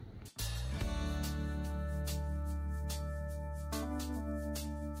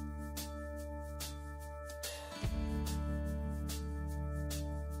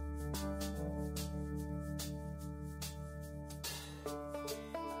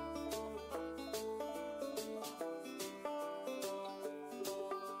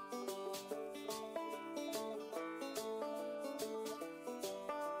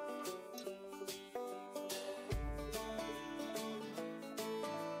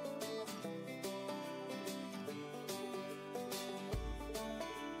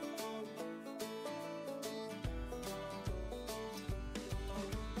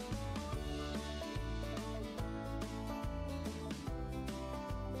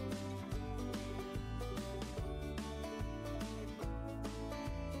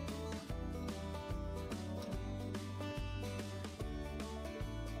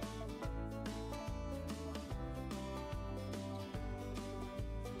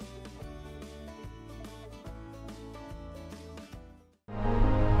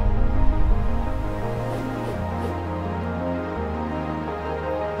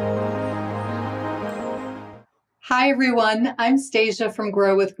 Hi everyone, I'm Stasia from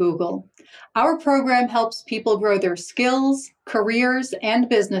Grow with Google. Our program helps people grow their skills, careers, and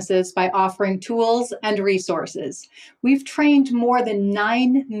businesses by offering tools and resources. We've trained more than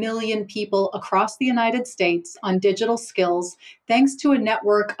 9 million people across the United States on digital skills, thanks to a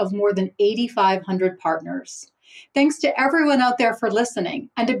network of more than 8,500 partners. Thanks to everyone out there for listening,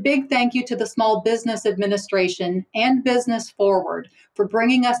 and a big thank you to the Small Business Administration and Business Forward for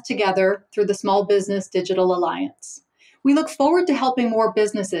bringing us together through the Small Business Digital Alliance. We look forward to helping more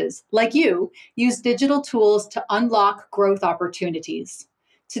businesses, like you, use digital tools to unlock growth opportunities.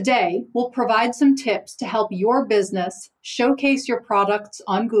 Today, we'll provide some tips to help your business showcase your products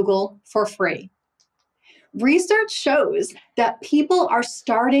on Google for free. Research shows that people are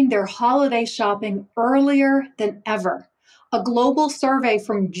starting their holiday shopping earlier than ever. A global survey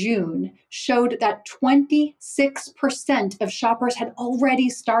from June showed that 26% of shoppers had already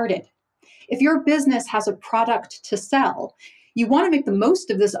started. If your business has a product to sell, you want to make the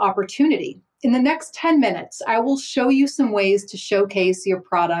most of this opportunity. In the next 10 minutes, I will show you some ways to showcase your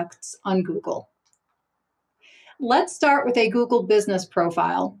products on Google. Let's start with a Google Business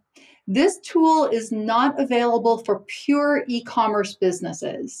Profile. This tool is not available for pure e-commerce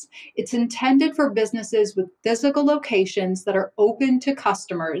businesses. It's intended for businesses with physical locations that are open to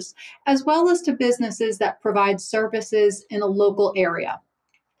customers, as well as to businesses that provide services in a local area.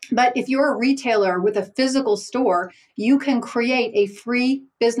 But if you're a retailer with a physical store, you can create a free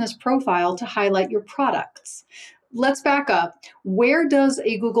business profile to highlight your products. Let's back up. Where does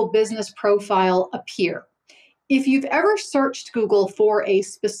a Google Business Profile appear? If you've ever searched Google for a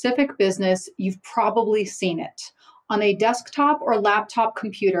specific business, you've probably seen it. On a desktop or laptop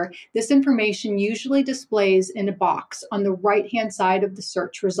computer, this information usually displays in a box on the right-hand side of the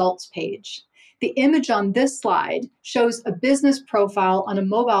search results page. The image on this slide shows a business profile on a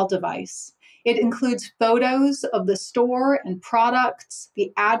mobile device. It includes photos of the store and products,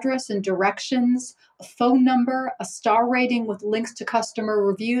 the address and directions, a phone number, a star rating with links to customer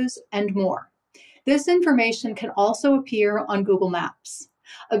reviews, and more. This information can also appear on Google Maps.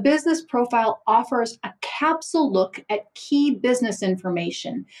 A business profile offers a capsule look at key business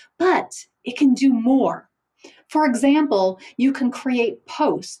information, but it can do more. For example, you can create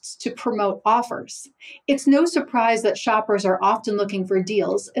posts to promote offers. It's no surprise that shoppers are often looking for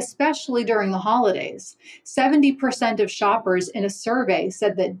deals, especially during the holidays. 70% of shoppers in a survey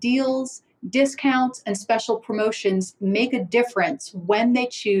said that deals, Discounts and special promotions make a difference when they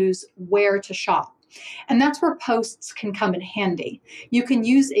choose where to shop. And that's where posts can come in handy. You can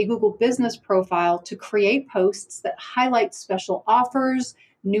use a Google Business Profile to create posts that highlight special offers,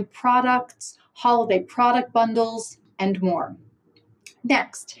 new products, holiday product bundles, and more.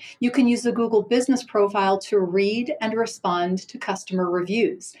 Next, you can use the Google Business Profile to read and respond to customer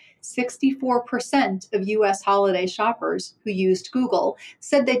reviews. 64% of US holiday shoppers who used Google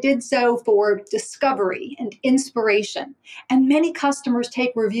said they did so for discovery and inspiration, and many customers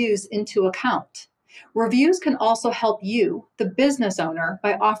take reviews into account. Reviews can also help you, the business owner,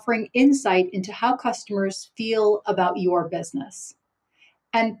 by offering insight into how customers feel about your business.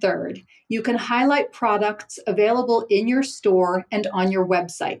 And third, you can highlight products available in your store and on your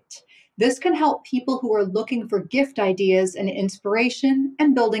website. This can help people who are looking for gift ideas and inspiration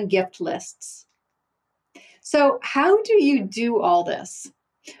and building gift lists. So, how do you do all this?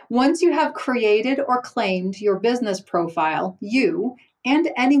 Once you have created or claimed your business profile, you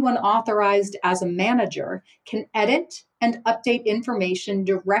and anyone authorized as a manager can edit and update information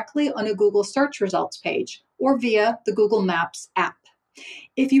directly on a Google search results page or via the Google Maps app.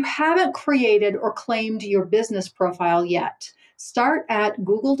 If you haven't created or claimed your business profile yet, start at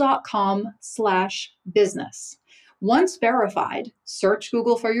google.com/business. Once verified, search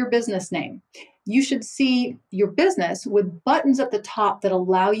Google for your business name. You should see your business with buttons at the top that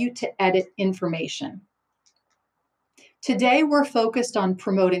allow you to edit information. Today, we're focused on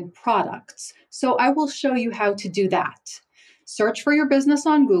promoting products, so I will show you how to do that. Search for your business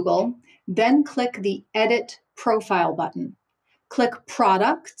on Google, then click the Edit Profile button. Click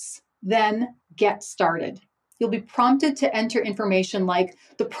Products, then Get Started. You'll be prompted to enter information like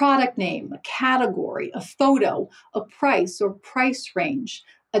the product name, a category, a photo, a price or price range,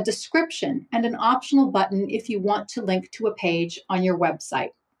 a description, and an optional button if you want to link to a page on your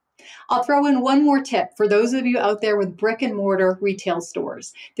website. I'll throw in one more tip for those of you out there with brick and mortar retail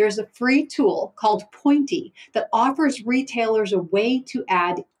stores. There's a free tool called Pointy that offers retailers a way to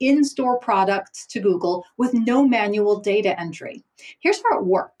add in-store products to Google with no manual data entry. Here's how it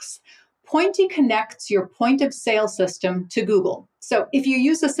works. Pointy connects your point of sale system to Google. So if you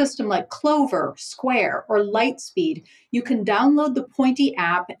use a system like Clover, Square, or Lightspeed, you can download the Pointy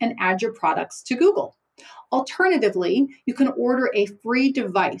app and add your products to Google. Alternatively, you can order a free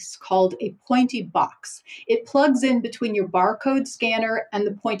device called a Pointy box. It plugs in between your barcode scanner and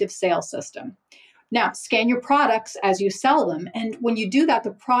the point of sale system. Now, scan your products as you sell them, and when you do that,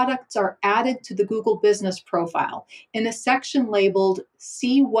 the products are added to the Google Business Profile in a section labeled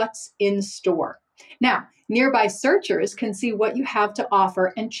See What's in Store. Now, nearby searchers can see what you have to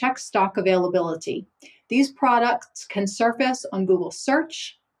offer and check stock availability. These products can surface on Google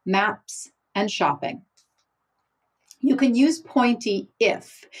Search, Maps, and Shopping. You can use Pointy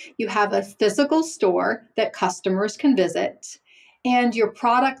if you have a physical store that customers can visit and your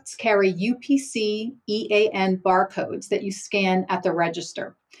products carry UPC EAN barcodes that you scan at the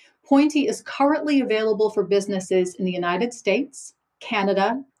register. Pointy is currently available for businesses in the United States,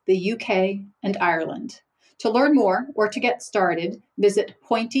 Canada, the UK, and Ireland. To learn more or to get started, visit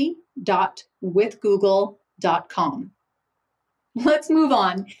pointy.withgoogle.com. Let's move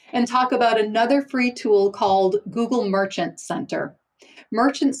on and talk about another free tool called Google Merchant Center.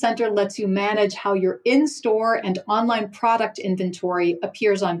 Merchant Center lets you manage how your in-store and online product inventory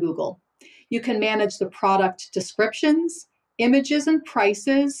appears on Google. You can manage the product descriptions, images and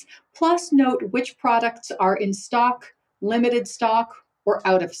prices, plus note which products are in stock, limited stock, or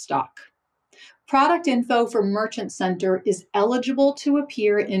out of stock. Product info for Merchant Center is eligible to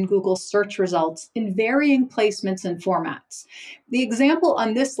appear in Google search results in varying placements and formats. The example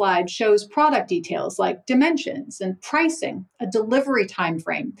on this slide shows product details like dimensions and pricing, a delivery time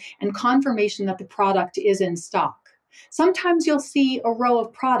frame, and confirmation that the product is in stock. Sometimes you'll see a row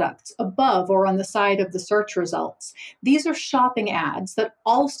of products above or on the side of the search results. These are shopping ads that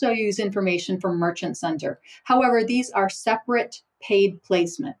also use information from Merchant Center. However, these are separate paid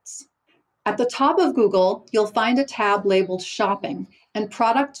placements. At the top of Google, you'll find a tab labeled Shopping, and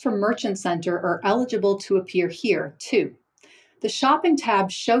products from Merchant Center are eligible to appear here, too. The Shopping tab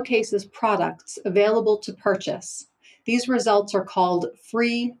showcases products available to purchase. These results are called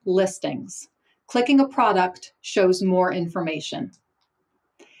free listings. Clicking a product shows more information.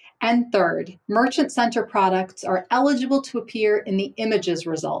 And third, Merchant Center products are eligible to appear in the images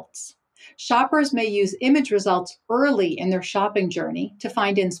results. Shoppers may use image results early in their shopping journey to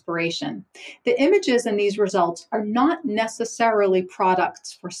find inspiration. The images in these results are not necessarily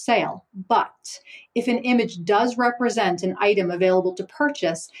products for sale, but if an image does represent an item available to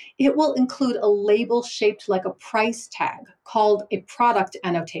purchase, it will include a label shaped like a price tag called a product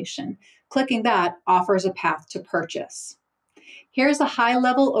annotation. Clicking that offers a path to purchase. Here's a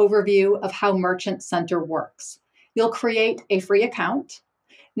high-level overview of how Merchant Center works. You'll create a free account.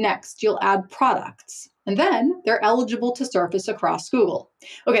 Next, you'll add products, and then they're eligible to surface across Google.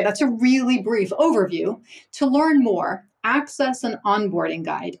 Okay, that's a really brief overview. To learn more, access an onboarding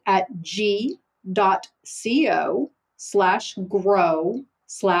guide at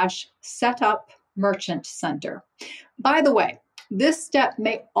g.co/grow/setup-merchant-center. By the way, this step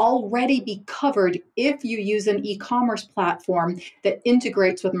may already be covered if you use an e-commerce platform that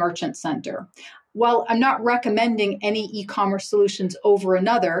integrates with Merchant Center. While I'm not recommending any e-commerce solutions over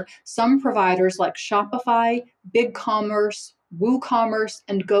another, some providers like Shopify, BigCommerce, WooCommerce,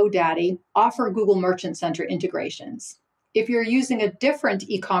 and GoDaddy offer Google Merchant Center integrations. If you're using a different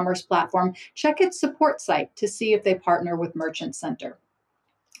e-commerce platform, check its support site to see if they partner with Merchant Center.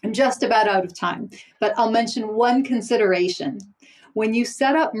 I'm just about out of time, but I'll mention one consideration. When you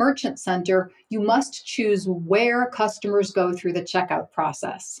set up Merchant Center, you must choose where customers go through the checkout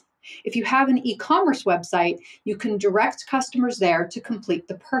process. If you have an e-commerce website, you can direct customers there to complete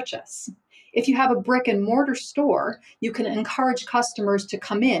the purchase. If you have a brick and mortar store, you can encourage customers to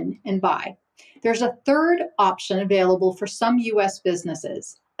come in and buy. There's a third option available for some US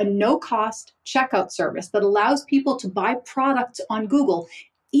businesses, a no-cost checkout service that allows people to buy products on Google,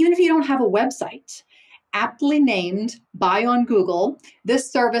 even if you don't have a website. Aptly named Buy on Google,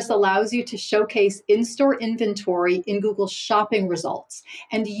 this service allows you to showcase in-store inventory in Google's shopping results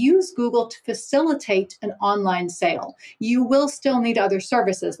and use Google to facilitate an online sale. You will still need other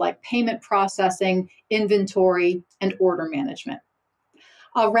services like payment processing, inventory, and order management.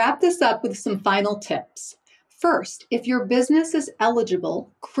 I'll wrap this up with some final tips. First, if your business is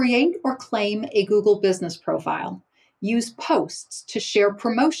eligible, create or claim a Google business profile. Use posts to share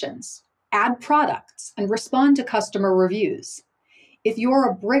promotions, add products, and respond to customer reviews. If you're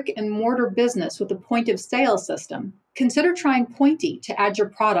a brick and mortar business with a point of sale system, consider trying Pointy to add your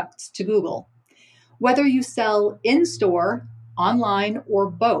products to Google. Whether you sell in-store, online, or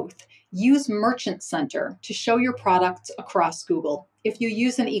both, use Merchant Center to show your products across Google. If you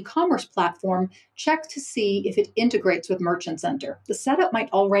use an e-commerce platform, check to see if it integrates with Merchant Center. The setup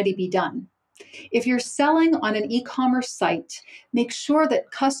might already be done. If you're selling on an e-commerce site, make sure that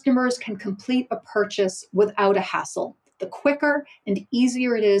customers can complete a purchase without a hassle. The quicker and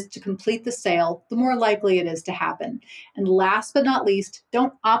easier it is to complete the sale, the more likely it is to happen. And last but not least,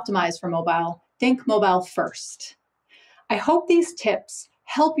 don't optimize for mobile. Think mobile first. I hope these tips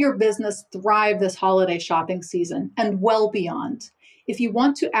help your business thrive this holiday shopping season and well beyond. If you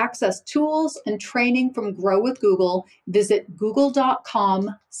want to access tools and training from Grow with Google, visit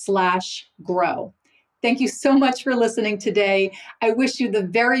google.com/grow. Thank you so much for listening today. I wish you the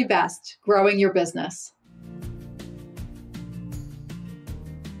very best growing your business.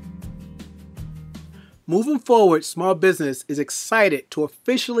 Moving forward, Small Business is excited to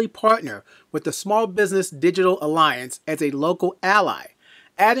officially partner with the Small Business Digital Alliance as a local ally,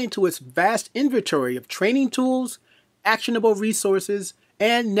 adding to its vast inventory of training tools, actionable resources,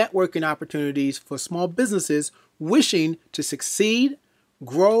 and networking opportunities for small businesses wishing to succeed,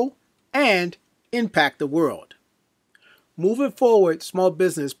 grow, and impact the world. Moving forward, Small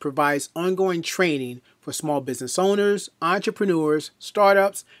Business provides ongoing training for small business owners, entrepreneurs,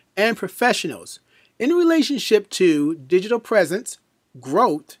 startups, and professionals in relationship to digital presence,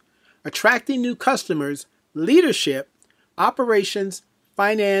 growth, attracting new customers, leadership, operations,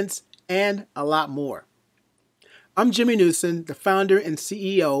 finance, and a lot more. I'm Jimmy Newsom, the founder and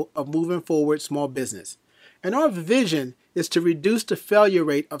CEO of Moving Forward Small Business, and our vision is to reduce the failure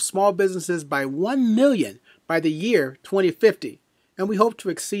rate of small businesses by 1 million by the year 2050, and we hope to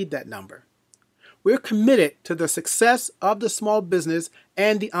exceed that number. We're committed to the success of the small business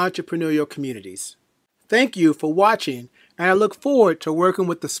and the entrepreneurial communities. Thank you for watching, and I look forward to working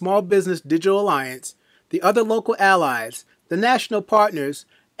with the Small Business Digital Alliance, the other local allies, the national partners,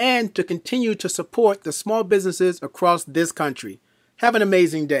 and to continue to support the small businesses across this country. Have an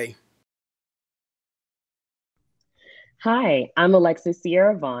amazing day. Hi, I'm Alexis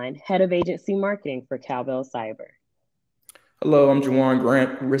Sierra Vaughn, Head of Agency Marketing for Cowbell Cyber. Hello, I'm Juwan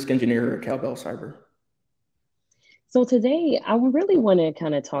Grant, Risk Engineer at Cowbell Cyber. So today, I really want to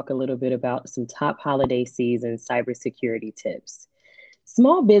kind of talk a little bit about some top holiday season cybersecurity tips.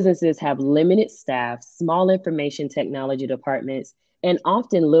 Small businesses have limited staff, small information technology departments, and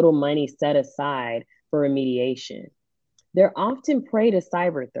often little money set aside for remediation. They're often prey to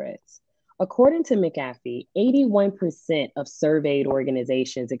cyber threats. According to McAfee, 81% of surveyed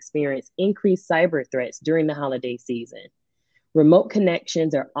organizations experience increased cyber threats during the holiday season. Remote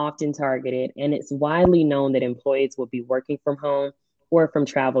connections are often targeted, and it's widely known that employees will be working from home or from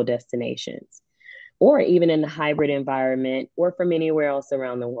travel destinations, or even in a hybrid environment or from anywhere else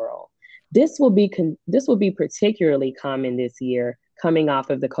around the world. This will be particularly common this year, coming off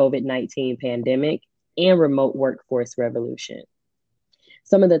of the COVID-19 pandemic and remote workforce revolution.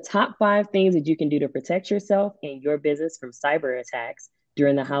 Some of the top 5 things that you can do to protect yourself and your business from cyber attacks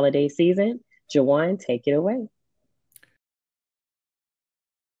during the holiday season. Jawan, take it away.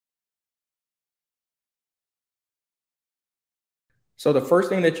 So the first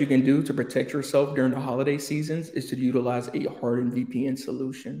thing that you can do to protect yourself during the holiday seasons is to utilize a hardened VPN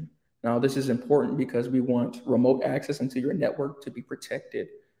solution. Now, this is important because we want remote access into your network to be protected.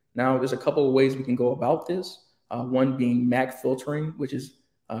 Now, there's a couple of ways we can go about this. One being MAC filtering, which is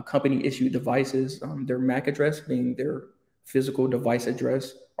company-issued devices. Their MAC address, being their physical device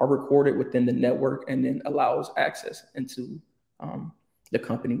address, are recorded within the network and then allows access into the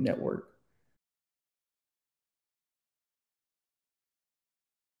company network.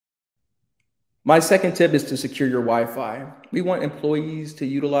 My second tip is to secure your Wi-Fi. We want employees to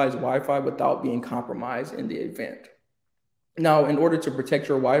utilize Wi-Fi without being compromised in the event. Now, in order to protect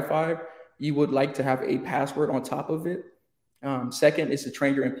your Wi-Fi, you would like to have a password on top of it. Second is to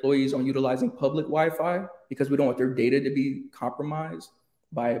train your employees on utilizing public Wi-Fi because we don't want their data to be compromised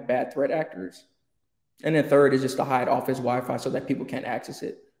by bad threat actors. And then third is just to hide office Wi-Fi so that people can't access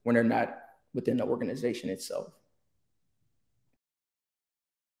it when they're not within the organization itself.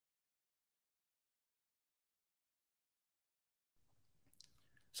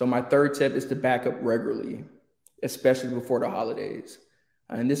 So my third tip is to back up regularly, especially before the holidays.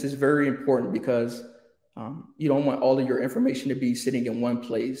 And this is very important because you don't want all of your information to be sitting in one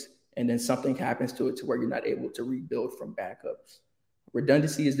place and then something happens to it to where you're not able to rebuild from backups.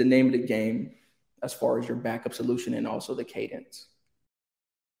 Redundancy is the name of the game as far as your backup solution and also the cadence.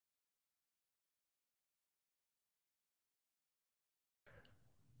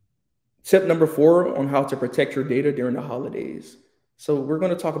 Tip number 4 on how to protect your data during the holidays. So we're going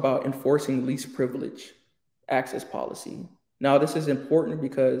to talk about enforcing least privilege access policy. Now, this is important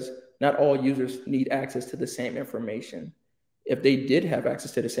because not all users need access to the same information. If they did have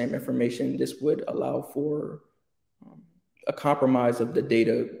access to the same information, this would allow for a compromise of the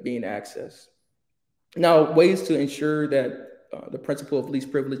data being accessed. Now, ways to ensure that the principle of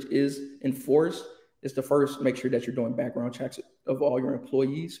least privilege is enforced is to first make sure that you're doing background checks of all your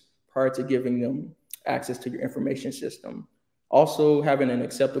employees prior to giving them access to your information system. Also, having an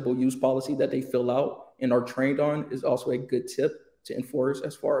acceptable use policy that they fill out and are trained on is also a good tip to enforce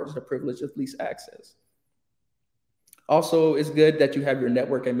as far as the privilege of least access. Also, it's good that you have your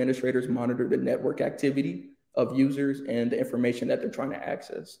network administrators monitor the network activity of users and the information that they're trying to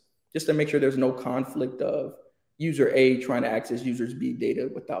access, just to make sure there's no conflict of user A trying to access users B data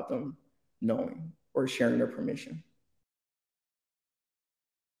without them knowing or sharing their permission.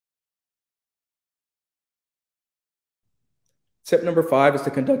 Tip number 5 is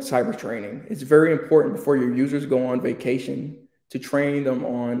to conduct cyber training. It's very important before your users go on vacation to train them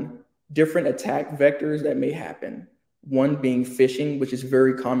on different attack vectors that may happen. One being phishing, which is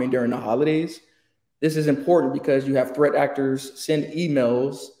very common during the holidays. This is important because you have threat actors send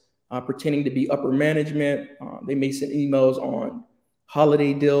emails pretending to be upper management. They may send emails on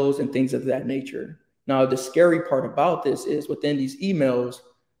holiday deals and things of that nature. Now, the scary part about this is within these emails,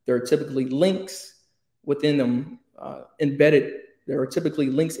 there are typically links within them embedded. There are typically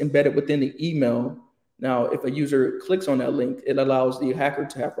links embedded within the email. Now, if a user clicks on that link, it allows the hacker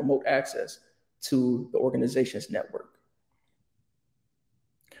to have remote access to the organization's network.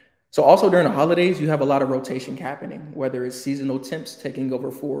 So also during the holidays, you have a lot of rotation happening, whether it's seasonal temps taking over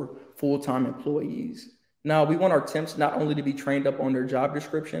for full-time employees. Now, we want our temps not only to be trained up on their job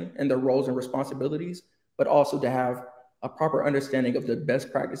description and their roles and responsibilities, but also to have a proper understanding of the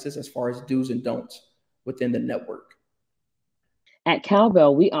best practices as far as do's and don'ts within the network. At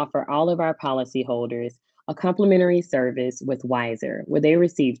Cowbell, we offer all of our policyholders a complimentary service with Wiser, where they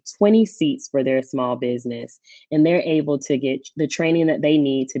receive 20 seats for their small business, and they're able to get the training that they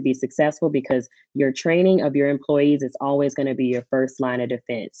need to be successful, because your training of your employees is always going to be your first line of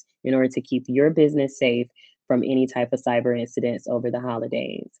defense in order to keep your business safe from any type of cyber incidents over the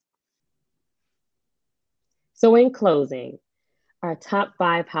holidays. So in closing, our top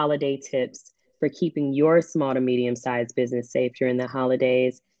 5 holiday tips for keeping your small to medium-sized business safe during the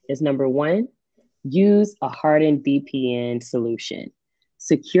holidays is number 1, use a hardened VPN solution.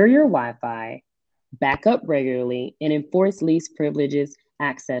 Secure your Wi-Fi, back up regularly, and enforce least privileges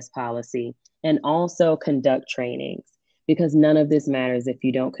access policy, and also conduct trainings, because none of this matters if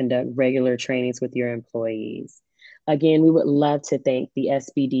you don't conduct regular trainings with your employees. Again, we would love to thank the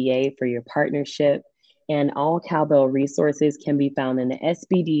SBDA for your partnership, and all Cowbell resources can be found in the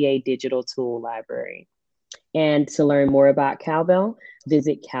SBDA Digital Tool Library. And to learn more about Cowbell,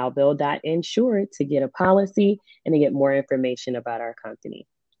 visit cowbell.insure to get a policy and to get more information about our company.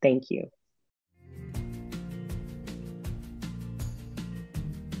 Thank you.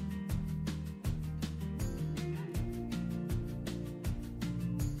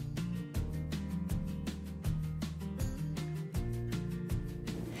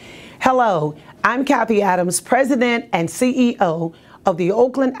 Hello, I'm Kathy Adams, President and CEO of the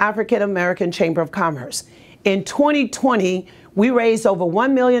Oakland African American Chamber of Commerce. In 2020, we raised over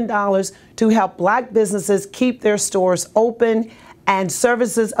 $1 million to help Black businesses keep their stores open and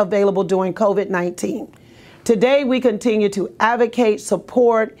services available during COVID-19. Today, we continue to advocate,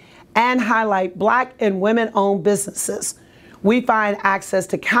 support, and highlight Black and women-owned businesses. We find access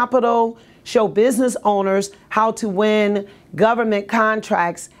to capital, show business owners how to win government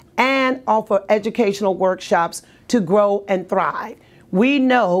contracts, and offer educational workshops to grow and thrive. We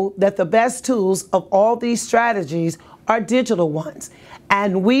know that the best tools of all these strategies are digital ones,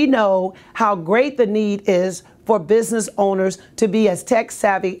 and we know how great the need is for business owners to be as tech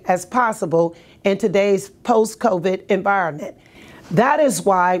savvy as possible in today's post-COVID environment. That is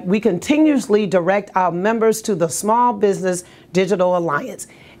why we continuously direct our members to the Small Business Digital Alliance.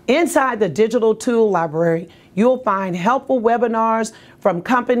 Inside the Digital Tool Library, you'll find helpful webinars from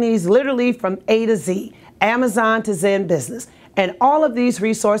companies literally from A to Z, Amazon to Zen Business. And all of these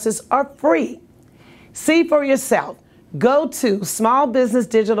resources are free. See for yourself. Go to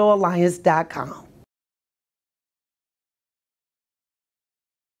smallbusinessdigitalalliance.com.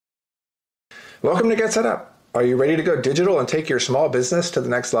 Welcome to Get Set Up. Are you ready to go digital and take your small business to the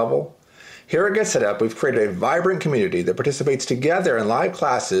next level? Here at Get Set Up, we've created a vibrant community that participates together in live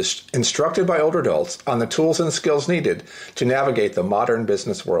classes instructed by older adults on the tools and skills needed to navigate the modern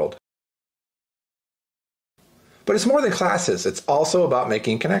business world. But it's more than classes, it's also about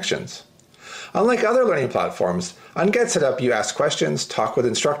making connections. Unlike other learning platforms, on Get Set Up you ask questions, talk with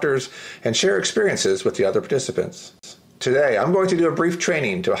instructors, and share experiences with the other participants. Today, I'm going to do a brief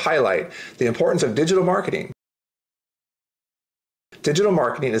training to highlight the importance of digital marketing. Digital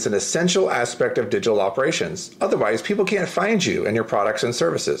marketing is an essential aspect of digital operations. Otherwise, people can't find you and your products and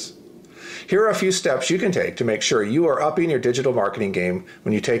services. Here are a few steps you can take to make sure you are upping your digital marketing game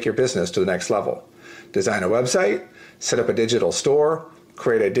when you take your business to the next level. Design a website, set up a digital store,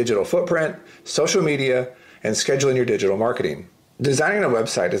 create a digital footprint, social media, and scheduling your digital marketing. Designing a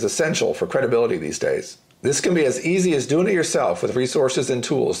website is essential for credibility these days. This can be as easy as doing it yourself with resources and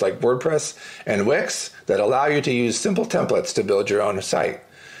tools like WordPress and Wix that allow you to use simple templates to build your own site.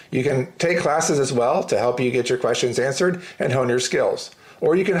 You can take classes as well to help you get your questions answered and hone your skills.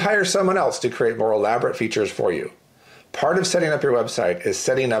 Or you can hire someone else to create more elaborate features for you. Part of setting up your website is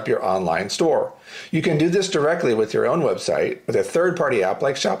setting up your online store. You can do this directly with your own website with a third-party app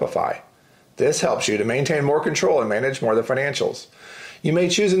like Shopify. This helps you to maintain more control and manage more of the financials. You may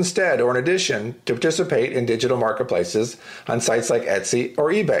choose instead or in addition to participate in digital marketplaces on sites like Etsy or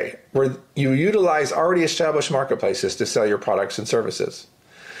eBay, where you utilize already established marketplaces to sell your products and services.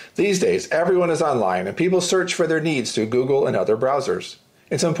 These days, everyone is online and people search for their needs through Google and other browsers.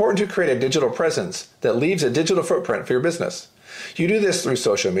 It's important to create a digital presence that leaves a digital footprint for your business. You do this through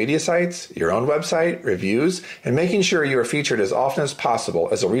social media sites, your own website, reviews, and making sure you are featured as often as possible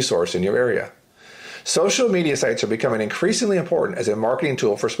as a resource in your area. Social media sites are becoming increasingly important as a marketing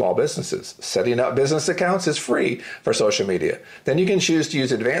tool for small businesses. Setting up business accounts is free for social media. Then you can choose to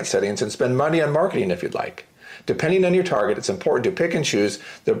use advanced settings and spend money on marketing if you'd like. Depending on your target, it's important to pick and choose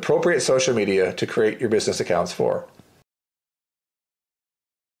the appropriate social media to create your business accounts for.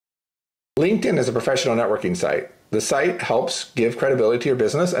 LinkedIn is a professional networking site. The site helps give credibility to your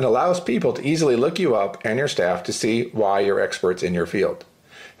business and allows people to easily look you up and your staff to see why you're experts in your field.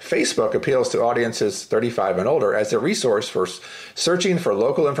 Facebook appeals to audiences 35 and older as a resource for searching for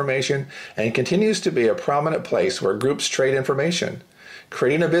local information and continues to be a prominent place where groups trade information.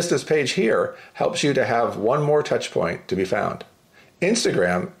 Creating a business page here helps you to have one more touch point to be found.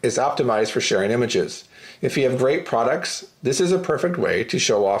 Instagram is optimized for sharing images. If you have great products, this is a perfect way to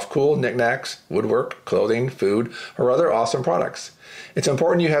show off cool knickknacks, woodwork, clothing, food, or other awesome products. It's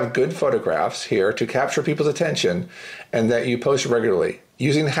important you have good photographs here to capture people's attention and that you post regularly.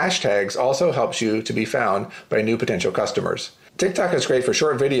 Using hashtags also helps you to be found by new potential customers. TikTok is great for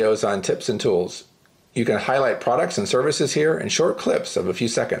short videos on tips and tools. You can highlight products and services here in short clips of a few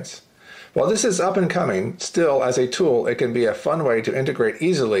seconds. While this is up and coming, still as a tool, it can be a fun way to integrate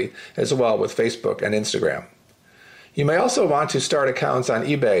easily as well with Facebook and Instagram. You may also want to start accounts on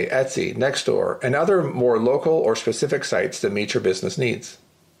eBay, Etsy, Nextdoor, and other more local or specific sites that meet your business needs.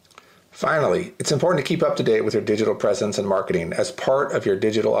 Finally, it's important to keep up to date with your digital presence and marketing as part of your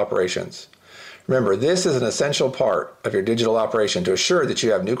digital operations. Remember, this is an essential part of your digital operation to assure that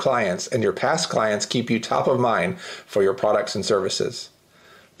you have new clients and your past clients keep you top of mind for your products and services.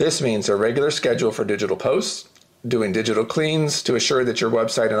 This means a regular schedule for digital posts, doing digital cleans to assure that your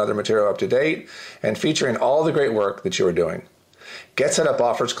website and other material are up to date, and featuring all the great work that you are doing. Get Set Up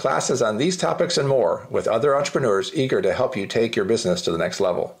offers classes on these topics and more with other entrepreneurs eager to help you take your business to the next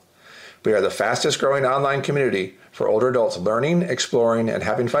level. We are the fastest growing online community for older adults learning, exploring, and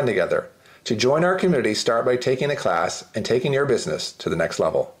having fun together. To join our community, start by taking a class and taking your business to the next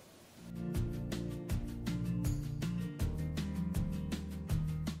level.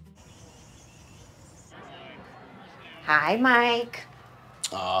 Hi, Mike.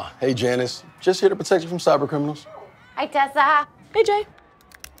 Hey, Janice. Just here to protect you from cyber criminals. Hi, Tessa. Hey, Jay.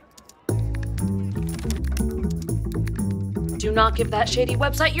 Do not give that shady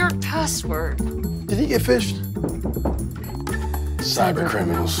website your password. Did he get phished? Cyber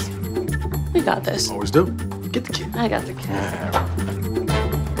criminals. We got this. Always do. Get the kid. I got the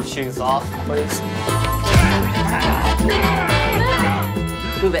kid. Shoes off, please.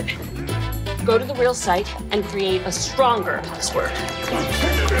 Move it. Go to the real site and create a stronger password.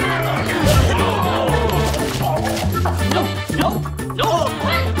 No.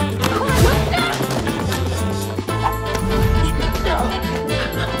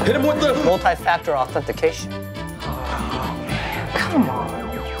 Hit him with the multi-factor authentication. Come on.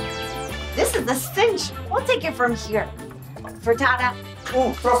 This is the cinch. We'll take it from here. Frittata?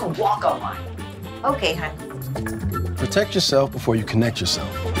 Ooh, throw some guac on mine. Okay, hon. Protect yourself before you connect yourself.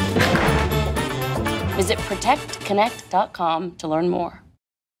 Visit protectconnect.com to learn more.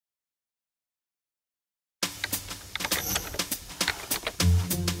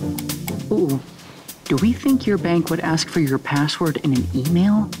 Ooh, do we think your bank would ask for your password in an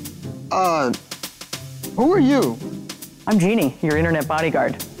email? Who are you? I'm Jeannie, your internet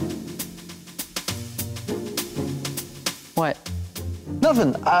bodyguard. What?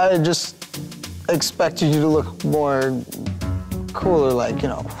 Nothing. I just expected you to look more cooler, like, you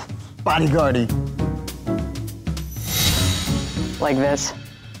know, bodyguardy. Like this?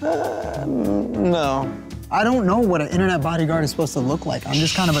 No. I don't know what an internet bodyguard is supposed to look like. I'm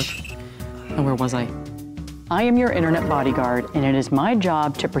just kind of a... And where was I? I am your internet bodyguard, and it is my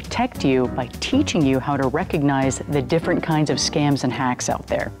job to protect you by teaching you how to recognize the different kinds of scams and hacks out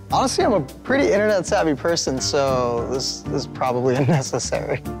there. Honestly, I'm a pretty internet savvy person, so this is probably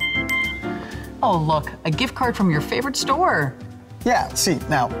unnecessary. Oh, look, a gift card from your favorite store. Yeah, see,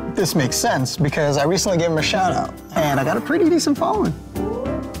 now, this makes sense because I recently gave him a shout out, and I got a pretty decent following.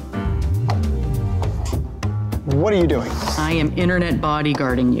 What are you doing? I am internet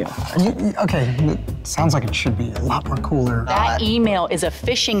bodyguarding you. Okay, it sounds like it should be a lot more cooler. That email is a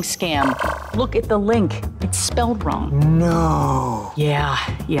phishing scam. Look at the link. It's spelled wrong. No. Yeah.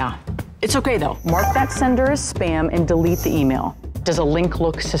 It's okay, though. Mark that sender as spam and delete the email. Does a link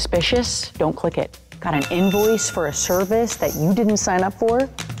look suspicious? Don't click it. Got an invoice for a service that you didn't sign up for?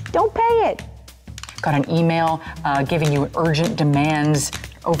 Don't pay it. Got an email giving you urgent demands,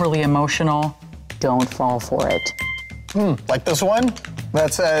 overly emotional? Don't fall for it. Like this one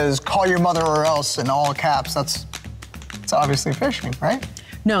that says, call your mother or else in all caps. That's obviously phishing, right?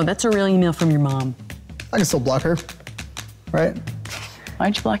 No, that's a real email from your mom. I can still block her, right?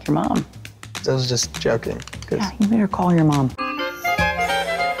 Why'd you block your mom? I was just joking. Yeah, you better call your mom.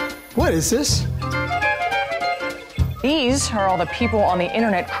 What is this? These are all the people on the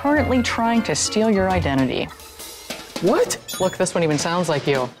internet currently trying to steal your identity. What? Look, this one even sounds like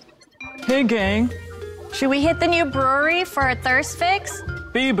you. Hey, gang. Should we hit the new brewery for a thirst fix?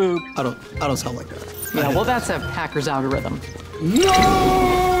 Beep-boop. I don't sound like that. Yeah, well, that's a hacker's algorithm. No!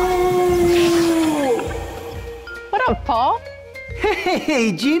 What up, Paul?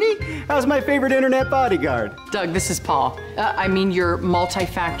 Hey, Jeannie. How's my favorite internet bodyguard? Doug, this is Paul. I mean your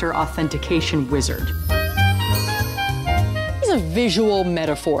multi-factor authentication wizard. He's a visual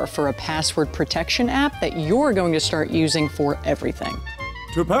metaphor for a password protection app that you're going to start using for everything.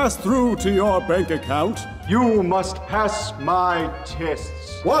 To pass through to your bank account, you must pass my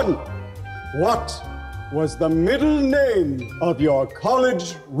tests. 1. What was the middle name of your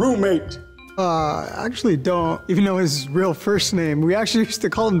college roommate? I actually don't even know his real first name. We actually used to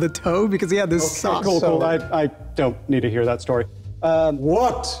call him the Toe because he had this sauce. Cool. I don't need to hear that story.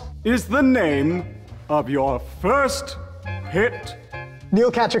 What is the name of your first hit?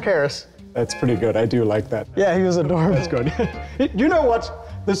 Neil Patrick Harris. That's pretty good. I do like that. Yeah, he was adorable. That's good. You know what?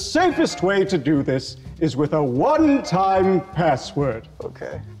 The safest way to do this is with a one-time password.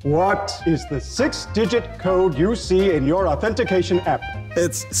 Okay. What is the 6-digit code you see in your authentication app?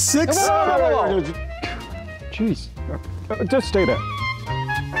 It's 6. Jeez. Just stay there.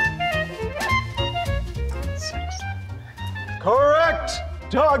 Correct,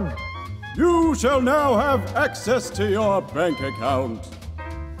 Doug. You shall now have access to your bank account.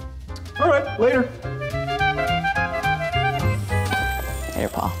 All right, later. Here,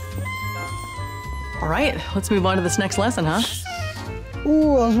 Paul. All right, let's move on to this next lesson, huh?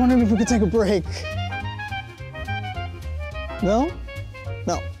 Ooh, I was wondering if we could take a break. No?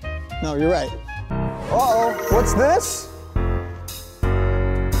 No, you're right. Uh-oh, what's this?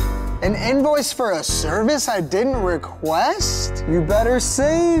 An invoice for a service I didn't request? You better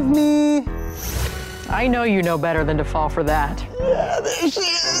save me. I know you know better than to fall for that. Yeah, there she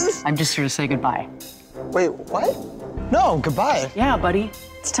is. I'm just here to say goodbye. Wait, what? No, goodbye. Yeah, buddy.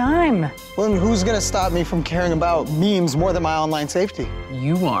 It's time. Well, then who's gonna stop me from caring about memes more than my online safety?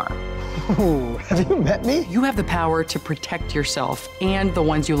 You are. Ooh, have you met me? You have the power to protect yourself and the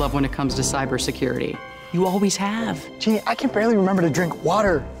ones you love when it comes to cybersecurity. You always have. Gee, I can barely remember to drink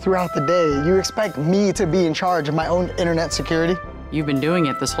water throughout the day. You expect me to be in charge of my own internet security? You've been doing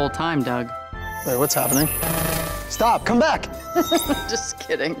it this whole time, Doug. Wait, what's happening? Stop, come back. Just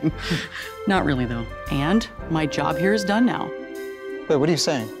kidding. Not really, though. And my job here is done now. Wait, what are you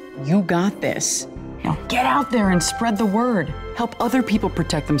saying? You got this. Now get out there and spread the word. Help other people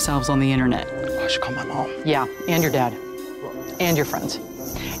protect themselves on the internet. I should call my mom. Yeah, and your dad. And your friends.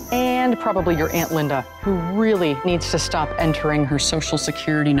 And probably your Aunt Linda, who really needs to stop entering her social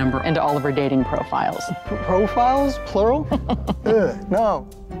security number into all of her dating profiles. Profiles? Plural? Ugh, no.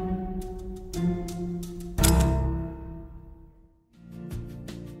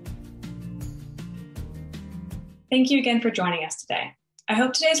 Thank you again for joining us today. I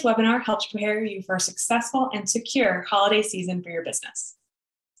hope today's webinar helps prepare you for a successful and secure holiday season for your business.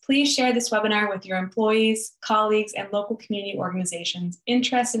 Please share this webinar with your employees, colleagues, and local community organizations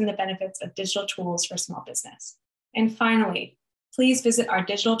interested in the benefits of digital tools for small business. And finally, please visit our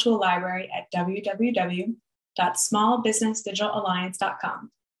digital tool library at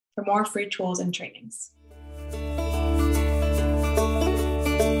www.smallbusinessdigitalalliance.com for more free tools and trainings.